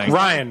fucking planning.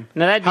 Ryan,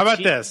 No, that'd be how about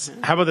cheap. this?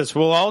 How about this?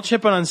 We'll all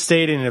chip in on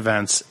stadium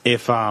events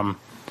if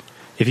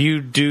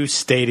you do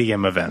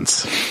stadium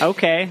events,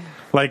 Okay.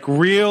 like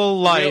real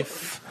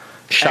life.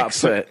 Shot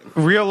put.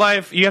 Real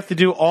life, you have to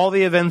do all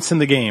the events in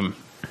the game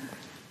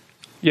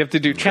You have to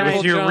do Can I- triple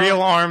with your jump.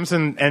 real arms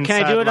and Can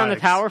I do it on the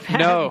legs. power pad?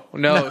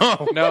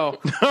 No.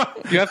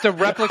 You have to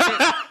replicate.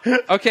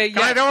 Okay,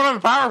 Can I yeah. do it on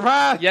the power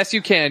pad? Yes,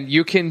 you can.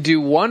 You can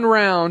do one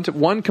round,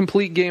 one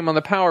complete game on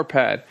the power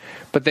pad,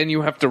 but then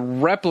you have to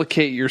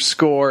replicate your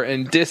score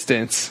and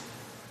distance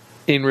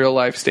in real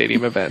life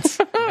stadium events.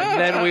 And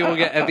then we will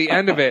get at the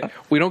end of it.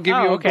 We don't give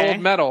Oh, you a okay. gold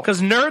medal.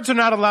 Because nerds are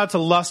not allowed to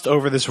lust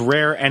over this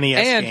rare NES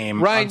And,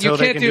 game Ryan, until you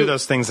they can't can do- do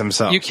those things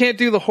themselves. You can't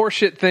do the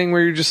horseshit thing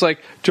where you're just like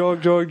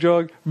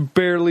jog,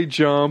 barely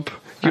jump.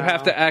 You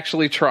have to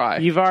actually try.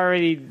 I've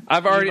already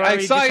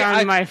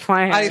determined my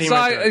plan.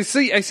 I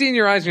see in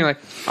your eyes, and you're like,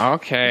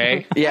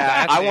 okay, Yeah,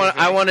 that's I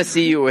easy. want to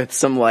see you with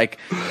some like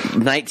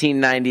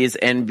 1990s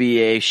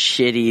NBA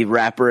shitty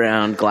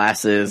wraparound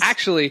glasses.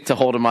 Actually, to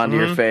hold them onto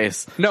your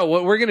face. no.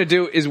 What we're gonna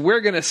do is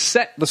we're gonna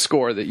set the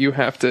score that you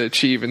have to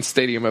achieve in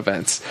stadium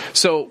events.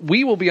 So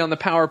we will be on the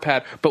power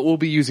pad, but we'll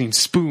be using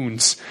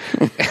spoons.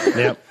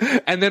 Yep.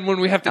 And then when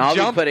we have to I'll be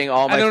jump, putting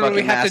all my and then when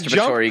we fucking have to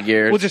jump, masturbatory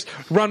gears. we'll just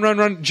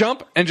run,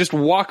 jump, and just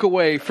walk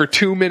away for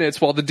 2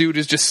 minutes while the dude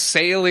is just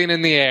sailing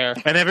in the air.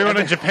 And everyone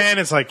in Japan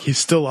is like, he's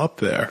still up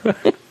there.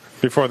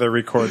 Before they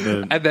record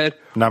the And then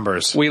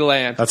numbers. we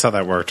land. That's how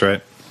that worked,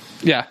 right?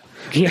 Yeah.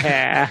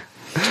 Yeah.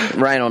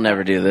 Ryan will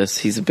never do this.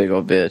 He's a big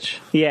old bitch.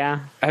 Yeah.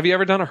 Have you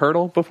ever done a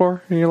hurdle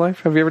before in your life?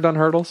 Have you ever done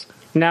hurdles?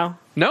 No.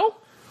 No?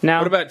 No.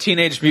 What about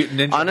Teenage Mutant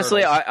Ninja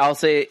Honestly, Turtles? I'll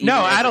say even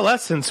No, as,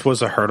 adolescence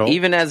was a hurdle.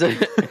 even as a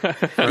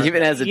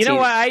even as a You know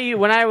teen- what?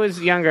 When I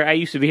was younger, I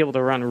used to be able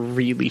to run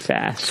really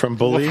fast. from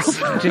bullies.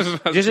 So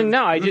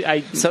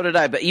did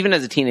I, but even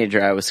as a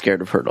teenager, I was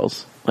scared of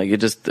hurdles. Like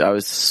I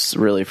was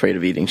really afraid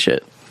of eating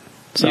shit.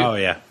 Oh,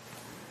 yeah.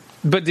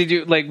 But did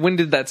you, like, when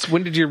did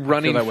your I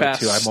running feel that way fast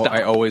too. stop?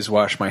 I always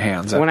wash my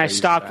hands. When after I use the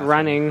stopped bathroom.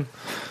 running,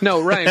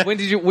 No, Ryan, when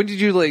did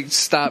you like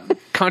stop,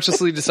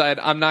 consciously decide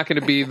I'm not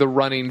going to be the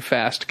running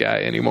fast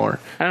guy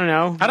anymore? I don't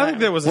know. I don't think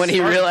there was When a he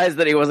start- realized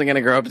that he wasn't going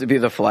to grow up to be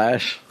the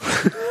Flash,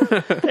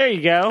 There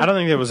you go. I don't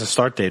think there was a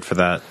start date for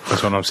that.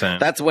 That's what I'm saying.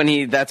 that's when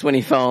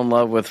he fell in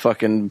love with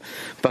fucking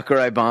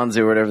Buckaroo Bonzu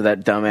or whatever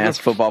that dumbass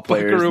football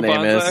player's Buckaroo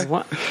name Banzai? is.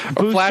 What? Flash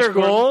Booster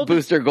Gordon? Gold?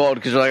 Booster Gold,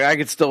 because you're like, I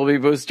could still be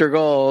Booster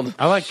Gold.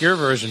 I like your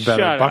version better. Shut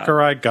up.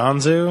 Buckaroo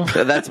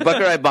Gonzu. That's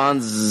Buckaroo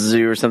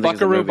Bonzu or something. is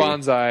the Buckaroo movie.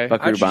 Banzai.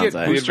 Buckaroo How'd you get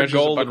Banzai. Booster Adventures of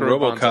Gold and Buckaroo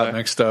RoboCop Banzai.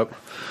 mixed up?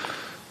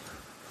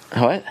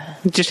 What?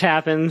 It just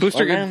happens.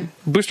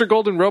 Booster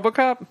Gold and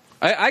RoboCop?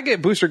 I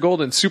get Booster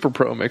Gold and Super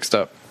Pro mixed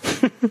up.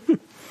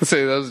 Let's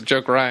say that was a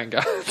joke Ryan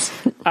got.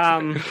 I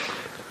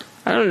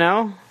don't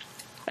know.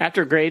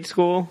 After grade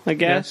school, I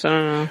guess. I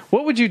don't know.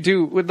 What would you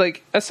do with,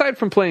 like, aside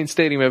from playing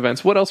stadium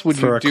events, what else would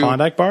For you a do?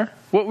 Klondike bar?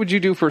 What would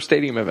you do for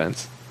stadium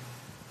events?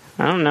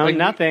 I don't know. Like,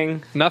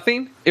 Nothing.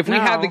 Nothing? If we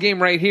No. had the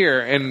game right here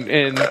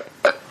and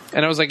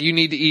I was like, you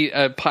need to eat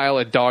a pile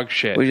of dog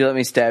shit. Would you let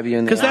me stab you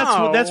in the Because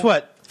eye? that's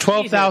what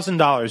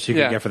 $12,000 you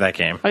Yeah. could get for that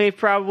game. Okay,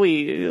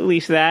 probably at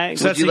least that.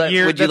 So that's you a let-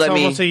 year. would you That's let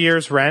me- almost a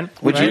year's rent.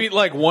 Would right? you eat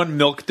like one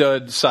milk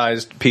dud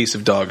sized piece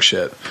of dog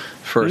shit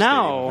for a No,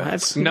 stadium event?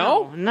 that's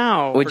No?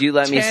 no. Would you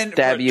let me 10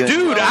 stab you in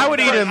Dude, the I would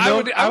eat a I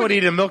milk. would- I would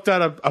eat a milk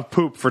dud of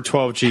poop for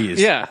 12 G's.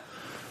 Yeah.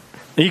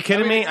 Are you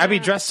kidding me? I'd be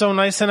dressed so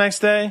nice the next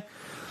day.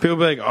 People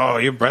would be like, "Oh,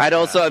 you're breast." I'd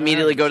also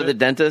immediately go to the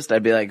dentist.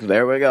 I'd be like,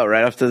 there we go,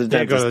 right off to the Yeah, go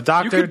to dentist. the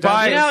doctor. You could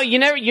buy- dentist.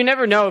 You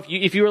never know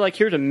if you were like,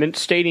 here's a Mint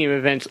Stadium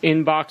event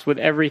inbox with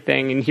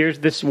everything, and here's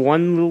this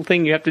one little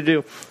thing you have to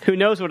do. Who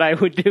knows what I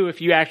would do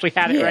if you actually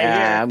had it right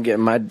Yeah, here? I'm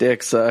getting my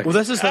dick sucked. Well,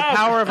 this is the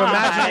power of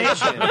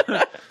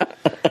imagination.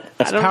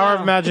 It's power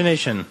of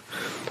imagination.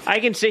 I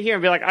can sit here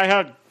and be like, I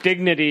have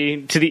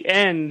dignity to the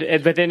end,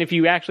 but then if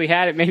you actually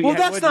had it, maybe Well, I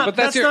that's wouldn't. not. But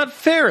That's that's your- not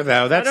fair,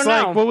 though. That's don't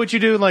like, know. what would you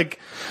do? Like,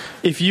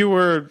 if you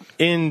were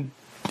in,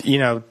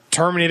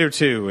 Terminator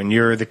 2, and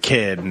you're the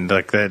kid, and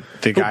like the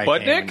guy.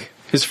 Budnick?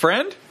 His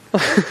friend?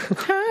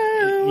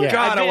 Yeah.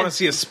 God, I be- want to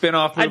see a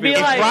spin-off movie. I'd be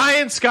with- like-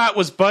 Ryan Scott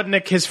was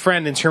Budnick, his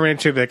friend in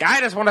Terminator 2. Be like, I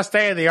just want to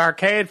stay in the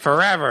arcade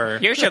forever.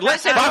 You should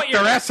listen to Fuck what the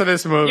your rest of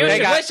this movie. you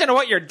should listen to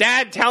what your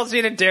dad tells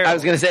you to do. I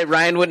was going to say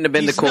Ryan wouldn't have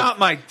been He's the cool. not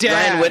my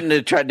dad. Ryan wouldn't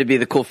have tried to be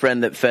the cool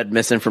friend that fed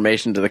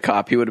misinformation to the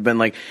cop. He would have been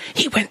like,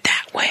 he went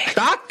that way.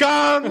 Doc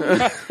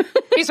Gong!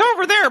 He's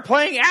over there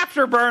playing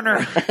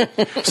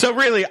Afterburner. So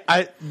really,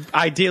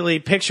 ideally,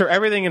 picture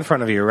everything in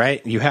front of you,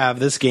 right? You have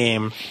this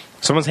game.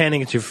 Someone's handing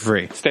it to you for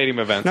free. Stadium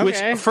events.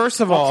 Okay. Which, first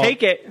of I'll all,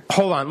 take it.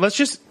 Hold on.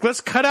 Let's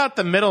cut out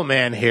the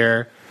middleman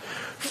here.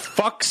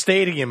 Fuck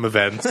stadium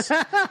events.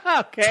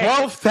 Okay.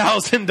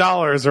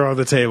 $12,000 are on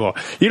the table.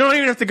 You don't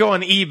even have to go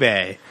on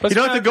eBay. You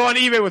don't have to go on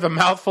eBay with a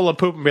mouthful of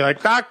poop and be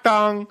like, Doc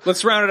Dong.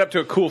 Let's round it up to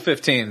a cool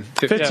 15.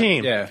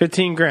 15. Yeah.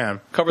 15 grand.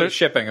 Cover the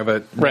shipping of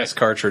a NES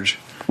cartridge.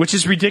 Which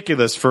is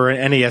ridiculous for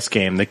an NES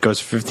game that goes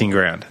for 15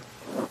 grand.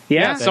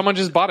 Yeah. Someone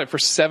just bought it for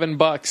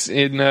 $7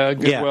 in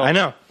Goodwill. Yeah, I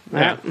know.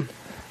 Yeah.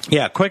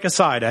 Yeah, quick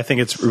aside, I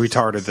think it's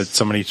retarded that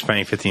somebody's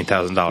spending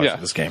 $15,000 Yeah.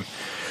 for this game.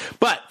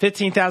 But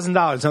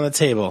 $15,000 on the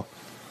table.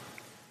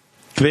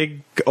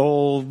 Big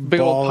old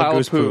ball pile of of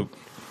goose poop.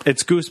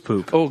 It's goose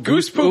poop. Oh,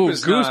 Goose poop ooh,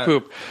 is goose not-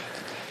 poop.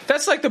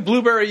 That's like the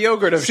blueberry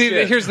yogurt of See,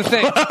 shit. here's the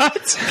thing.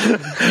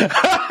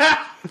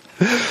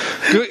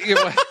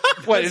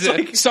 What is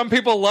it? Some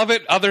people love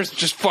it, others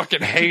just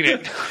fucking hate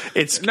it.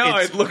 It's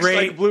it looks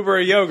great. like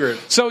blueberry yogurt.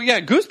 So yeah,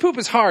 goose poop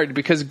is hard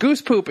because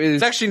goose poop is.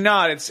 It's actually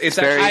not. It's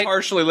very- actually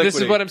partially liquidy. This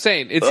is what I'm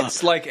saying.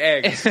 It's like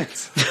eggs.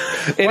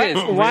 It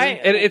is. Why-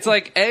 It's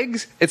like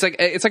eggs. It's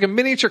like a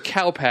miniature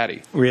cow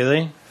patty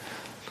Really?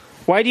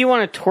 Why do you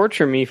want to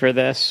torture me for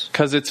this?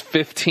 because it's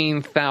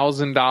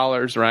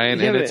 $15,000, Ryan,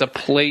 Yeah, and but- it's a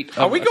plate.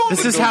 Are we going This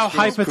with is how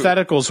goose poop?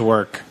 hypotheticals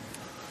work.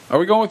 Are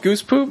we going with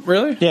goose poop?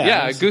 Really? Yeah,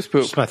 Yeah, goose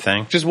poop. That's my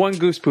thing. Just one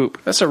goose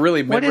poop. That's a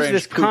really What mid-range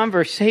is this poop.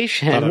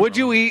 conversation? Would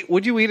you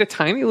eat a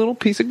tiny little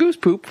piece of goose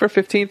poop for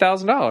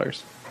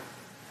 $15,000?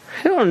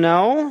 I don't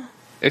know.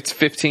 It's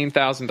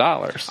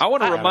 $15,000. I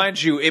want to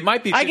remind you, it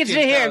might be. I could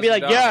sit here and be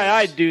like, $15,000. yeah,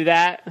 I'd do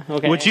that.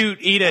 Okay. Would you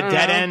eat a don't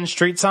dead know. end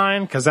street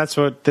sign? Because that's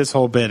what this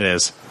whole bit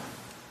is.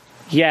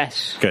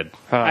 Yes. Good.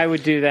 I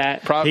would do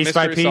that. Piece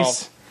by Mystery piece.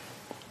 solved.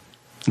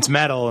 It's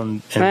metal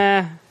and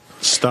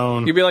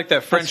stone. You'd be like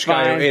that French That's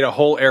guy fine. who ate a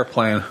whole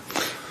airplane.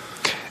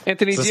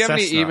 Anthony, It's do you a have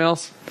any Cessna.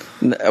 emails?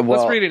 Well,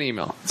 Let's read an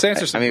email. Let's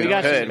answer some. I mean, We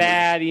got Good. some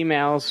bad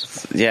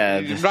emails.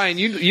 yeah. Ryan,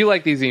 you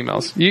like these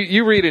emails.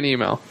 You read an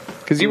email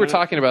because you were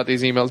talking about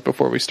these emails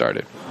before we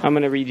started. I'm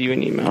going to read you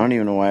an I email. don't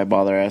even know why I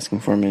bother asking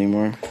for them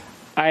anymore.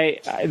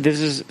 This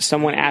is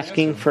someone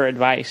asking for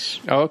advice.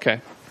 Oh, okay.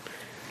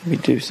 We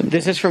do some.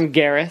 This is from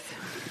Gareth.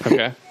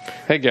 Okay.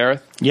 Hey,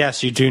 Gareth.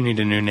 Yes, you do need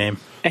a new name.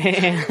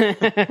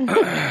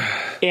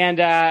 And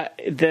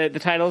the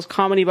title is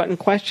Comedy Button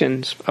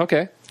Questions.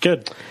 Okay.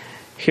 Good.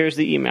 Here's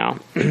the email.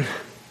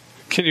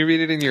 Can you read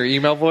it in your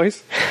email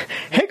voice?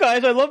 Hey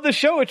guys, I love the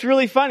show. It's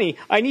really funny.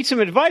 I need some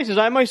advice as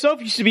I myself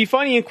used to be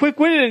funny and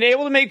quick-witted and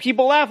able to make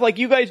people laugh like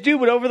you guys do,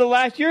 but over the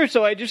last year or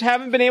so, I just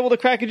haven't been able to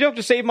crack a joke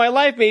to save my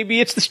life.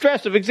 Maybe it's the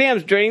stress of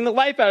exams draining the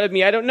life out of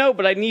me. I don't know,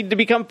 but I need to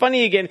become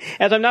funny again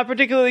as I'm not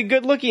particularly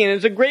good looking and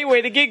it's a great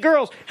way to get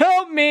girls.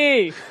 Help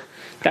me!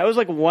 That was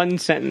like one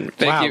sentence.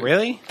 Thank Wow, you.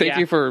 really? Thank Yeah.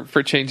 you for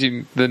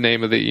changing the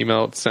name of the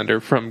email sender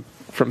from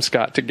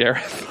Scott to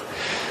Gareth.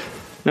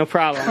 No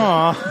problem.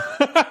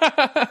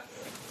 Aw.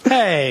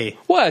 Hey.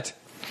 What?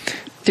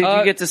 Dude,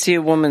 you get to see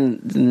a woman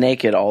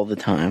naked all the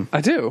time.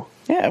 I do.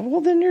 Yeah,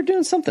 well, then you're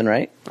doing something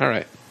right. All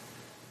right.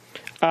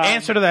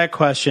 Answer to that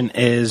question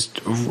is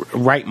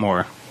write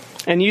more.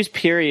 And use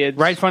periods.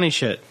 Write funny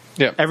shit.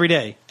 Yeah. Every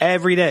day.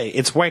 Every day.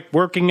 It's like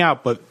working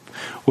out, but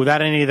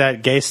without any of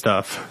that gay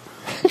stuff.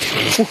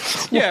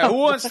 Yeah, who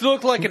wants to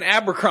look like an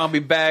Abercrombie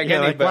bag? Yeah,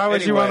 like, why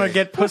would you want to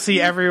get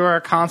pussy everywhere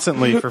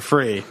constantly for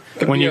free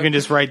when you can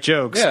just write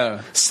jokes?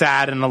 Yeah.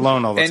 Sad and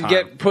alone all the and time.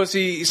 get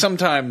pussy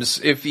sometimes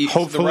if you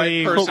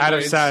Hopefully the right person out of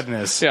waits.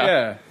 sadness.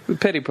 Yeah. Yeah.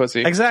 Pity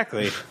pussy.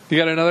 Exactly. You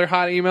got another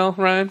hot email,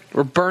 Ryan?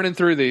 We're burning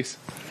through these.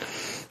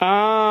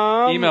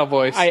 Email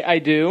voice. I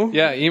do.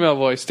 Yeah, email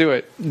voice. Do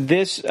it.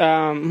 This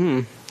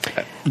Do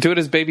it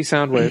as baby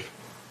Soundwave.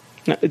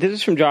 no, this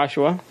is from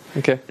Joshua.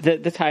 Okay.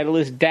 The title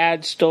is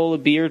 "Dad Stole a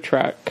Beer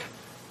Truck,"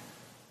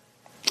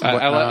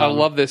 I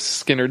love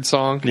this Skinnerd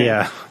song.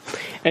 Yeah.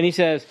 and he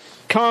says,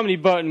 "Comedy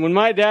Button. When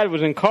my dad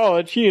was in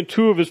college, he and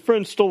two of his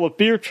friends stole a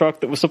beer truck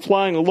that was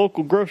supplying a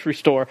local grocery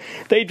store.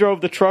 They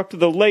drove the truck to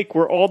the lake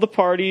where all the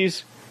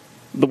parties,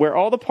 They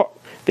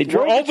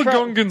drove Where all the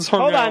Gungans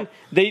hung Hold out. on.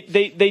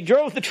 They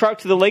drove the truck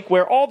to the lake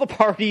where all the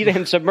partied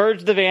and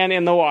submerged the van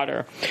in the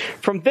water.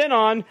 From then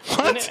on,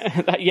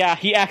 yeah,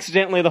 he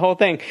accidentally the whole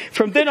thing.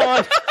 From then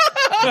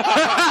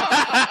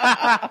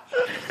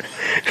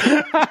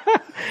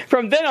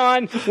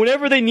on,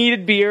 whenever they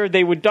needed beer,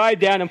 they would dive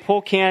down and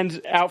pull cans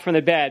out from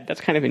the bed.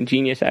 That's kind of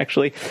ingenious,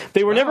 actually.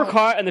 They were never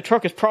caught, and the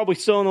truck is probably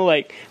still in the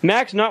lake.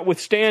 Max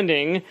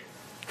notwithstanding."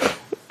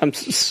 I'm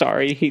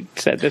sorry he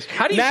said this.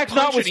 How do you Max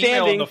punch an email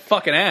in notwithstanding, the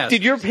fucking ass?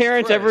 did your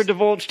parents Christ. ever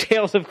divulge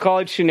tales of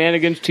college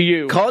shenanigans to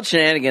you? College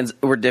shenanigans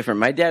were different.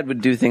 My dad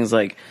would do things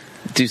like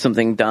do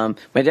something dumb.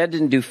 My dad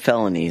didn't do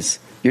felonies.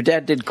 Your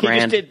dad did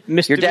grand. did Your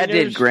dad did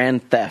misdemeanors?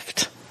 grand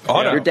theft.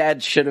 Auto. Your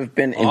dad should have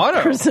been in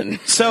Auto. prison.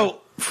 So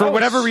for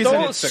whatever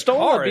reason,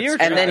 stole a beer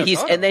And then truck. he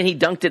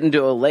dunked it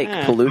into a lake,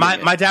 polluting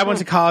it. my dad went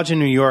to college in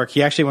New York.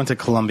 He actually went to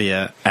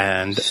Columbia,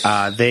 and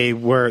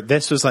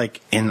this was like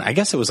I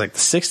guess it was like the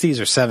 60s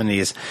or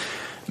 70s.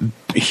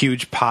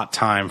 Huge pot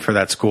time for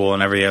that school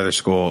and every other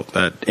school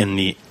in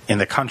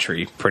the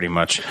country, pretty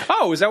much.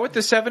 Oh, is that what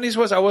the 70s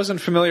was? I wasn't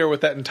familiar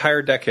with that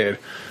entire decade.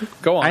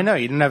 Go on. I know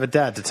you didn't have a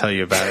dad to tell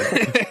you about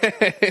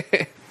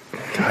it.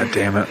 God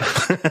damn it.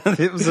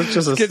 It was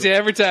just a Gets you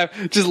every time.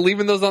 Just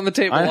leaving those on the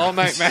table I- all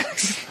night,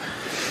 Max.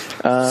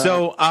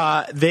 So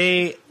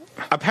they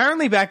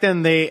apparently back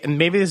then and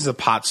maybe this is a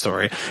pot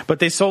story, but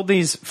they sold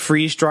these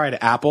freeze dried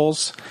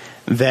apples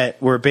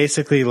that were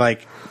basically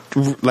like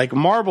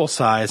marble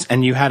size,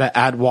 and you had to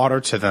add water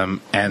to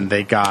them, and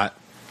they got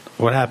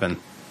what happened?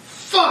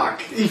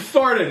 Fuck! He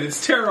farted.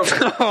 It's terrible.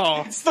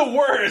 It's the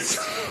worst.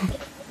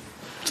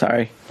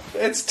 Sorry.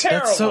 It's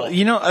terrible. That's so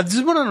this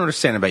is what I don't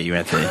understand about you,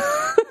 Anthony.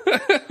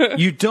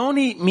 You don't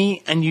eat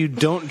meat, and you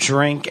don't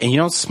drink, and you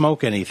don't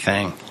smoke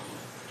anything.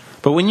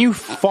 But when you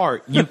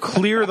fart, you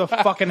clear the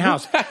fucking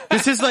house.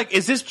 Is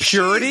this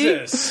purity?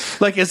 Jesus.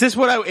 Like, is this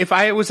what if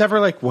I was ever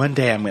like, one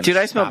day I'm going to Dude,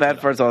 I smell bad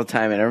farts all the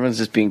time, and everyone's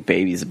just being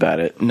babies about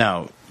it.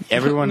 No.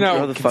 Everyone No.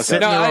 Grow the can fuck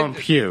sit up. in their No, own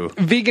pew.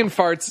 Vegan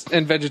farts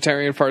and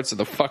vegetarian farts are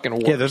the fucking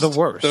worst. Yeah, they're the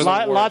worst. They're the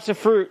worst. Lots of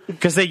fruit.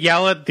 Because they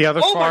yell at the other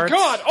Oh farts. my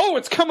god! Oh,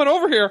 it's coming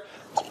over here.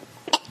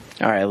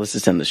 All right, let's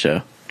just end the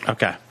show.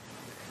 Okay.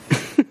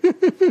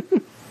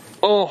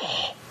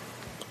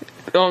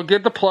 Oh,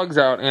 get the plugs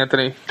out,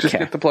 Anthony. Just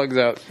Okay. get the plugs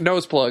out.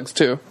 Nose plugs,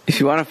 too. If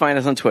you want to find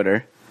us on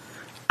Twitter,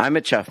 I'm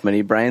at Chuff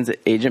Money, Brian's at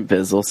Agent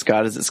Bizzle,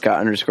 Scott is at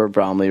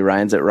Scott_Bromley,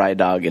 Ryan's at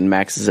Rydog, and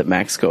Max is at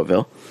Max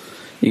Scoville.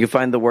 You can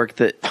find the work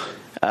that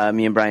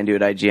me and Brian do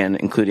at IGN,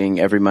 including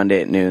every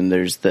Monday at noon.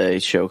 There's the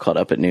show called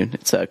Up at Noon.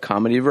 It's a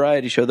comedy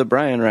variety show that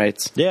Brian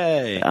writes.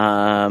 Yay.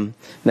 Then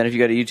if you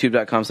go to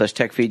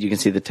youtube.com/techfeed, you can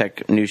see the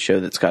tech news show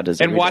that Scott does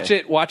And every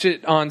day. watch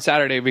it on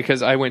Saturday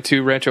because I went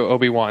to Rancho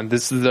Obi-Wan.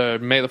 This is the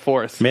May the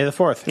 4th. May the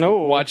 4th.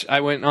 I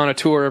went on a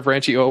tour of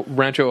Rancho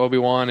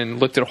Obi-Wan and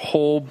looked at a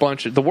whole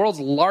bunch of the world's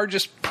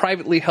largest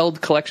privately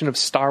held collection of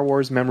Star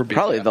Wars memorabilia.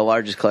 Probably the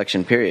largest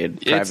collection, period,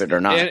 private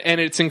or not.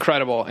 And it's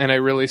incredible, and I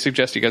really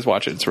suggest you guys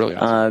watch it. It's really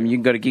awesome. You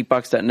can go to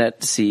geekbox.net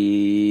to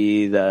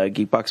see the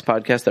Geekbox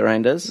podcast that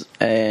Ryan does,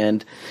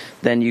 and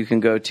then you can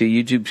go to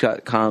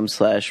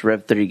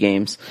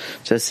youtube.com/Rev30Games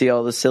to see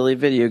all the silly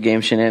video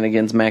game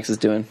shenanigans Max is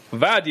doing.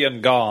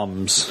 Vadian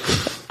Goms.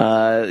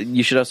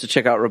 You should also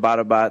check out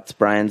Robotobots,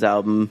 Brian's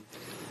album,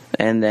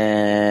 and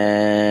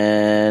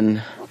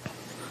then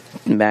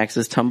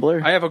Max's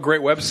Tumblr. I have a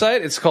great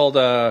website. It's called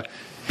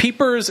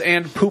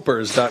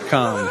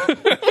peepersandpoopers.com.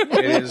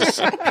 It is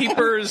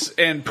peepers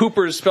and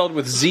poopers spelled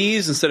with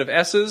Z's instead of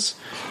S's.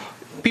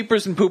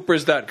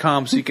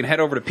 Peepersandpoopers.com, so you can head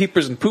over to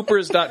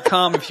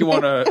peepersandpoopers.com if you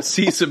want to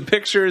see some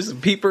pictures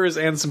of peepers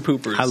and some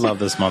poopers. I love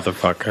this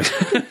motherfucker.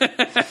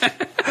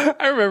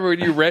 I remember when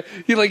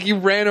you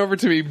ran over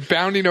to me,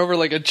 bounding over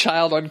like a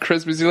child on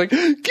Christmas. You're like,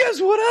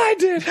 "Guess what I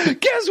did?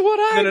 Guess what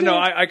I did?" No.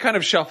 I kind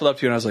of shuffled up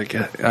to you and I was like,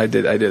 yeah, I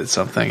did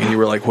something. And you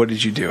were like, what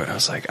did you do? And I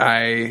was like,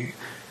 I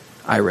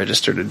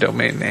registered a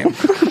domain name.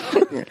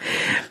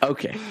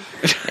 Okay.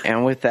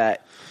 And with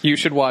that, You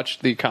should watch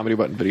the Comedy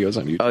Button videos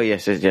on YouTube. oh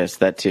yes,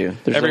 that too.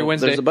 Every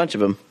Wednesday. There's a bunch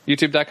of them.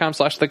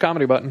 YouTube.com/The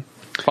Comedy Button.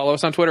 Follow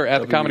us on Twitter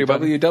at The Comedy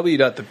Button.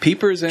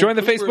 www.thepeepers and Join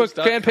the Facebook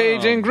fan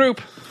page and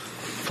group.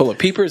 Full of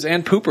peepers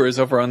and poopers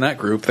over on that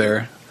group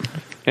there.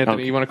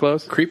 Anthony, you want to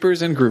close?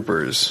 Creepers and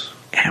groupers.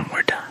 And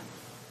we're done.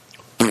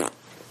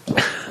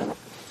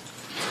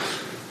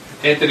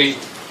 Anthony,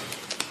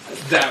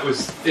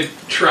 it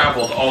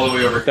traveled all the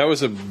way over. That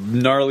was a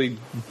gnarly,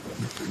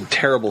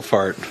 terrible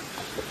fart.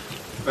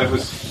 That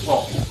was,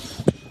 well.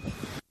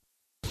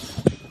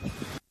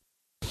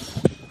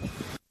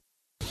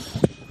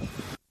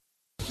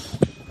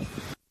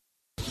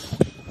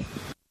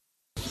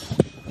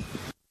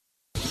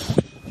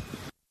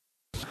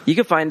 You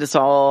can find us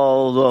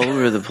all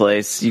over the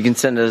place. You can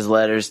send us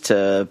letters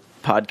to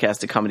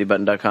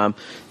podcast@comedybutton.com.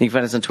 You can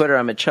find us on Twitter.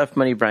 I'm at Chuff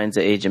Money. Brian's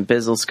at Agent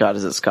Bizzle. Scott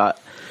is at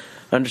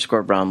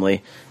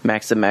Scott_Bromley.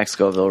 Max at Max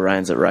Scoville.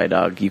 Ryan's at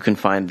Rydog. You can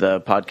find the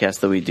podcast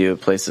that we do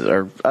at places,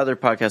 or other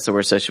podcasts that we're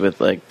associated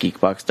with, like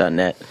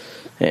Geekbox.net.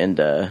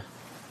 And,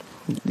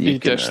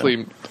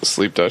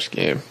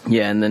 Sleep-Game.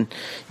 yeah, and then you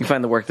can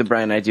find the work that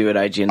Brian and I do at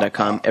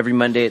IGN.com. Every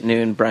Monday at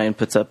noon, Brian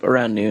puts up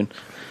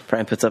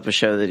a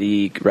show that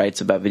he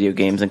writes about video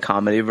games and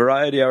comedy,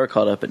 Variety Hour,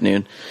 called Up at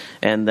Noon.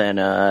 And then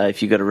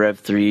if you go to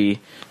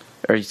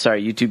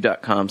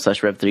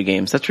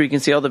YouTube.com/Rev3Games, that's where you can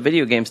see all the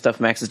video game stuff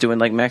Max is doing,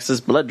 like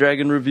Max's Blood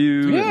Dragon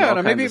review. Yeah, and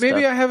all maybe kinds of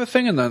stuff. I have a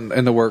thing in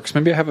the works.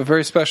 Maybe I have a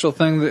very special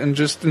thing that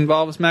just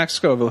involves Max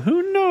Scoville.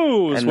 Who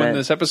knows And when then-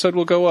 this episode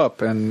will go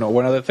up and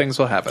when other things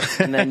will happen.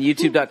 And then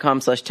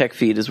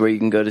YouTube.com/TechFeed is where you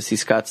can go to see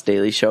Scott's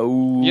daily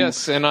show.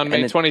 Yes, and on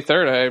May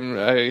 23rd,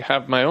 I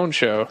have my own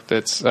show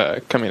that's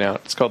coming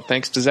out. It's called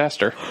Thanks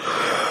Disaster.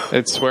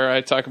 It's where I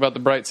talk about the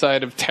bright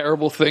side of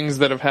terrible things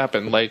that have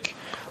happened, like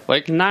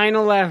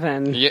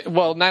 9/11. yeah.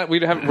 Well, I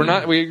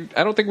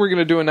don't think we're going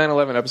to do a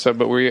 9/11 episode,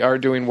 but we are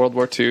doing World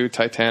War II,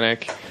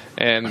 Titanic,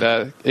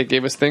 and it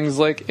gave us things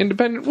like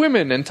independent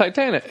women and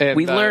Titanic. And,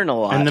 We learn a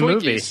lot. And the Twinkies.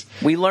 movie.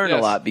 We learn Yes.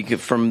 a lot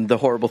from the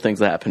horrible things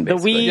that happened. The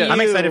Basically. Wii U.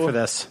 I'm excited for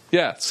this.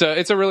 Yeah, so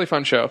it's a really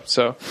fun show.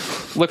 So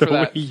look for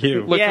that. Wii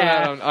U. Look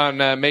Yeah. for that on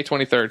May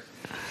 23rd.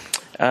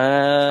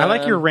 I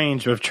like your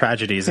range of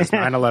tragedies. It's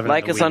 9/11.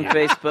 Like and us the on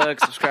Wii. Facebook,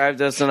 subscribe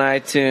to us on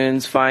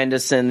iTunes, find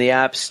us in the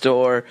App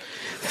Store,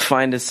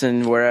 find us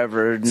in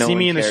wherever. No See one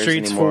me in the cares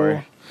streets,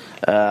 anymore.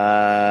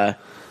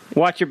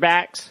 Watch your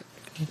backs.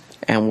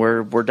 And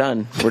we're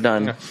done. We're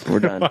done. We're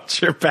done.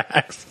 Watch your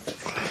backs.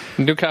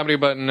 New Comedy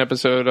Button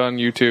episode on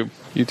YouTube.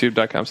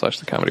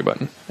 YouTube.com/The Comedy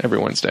Button every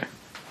Wednesday.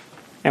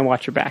 And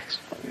watch your backs.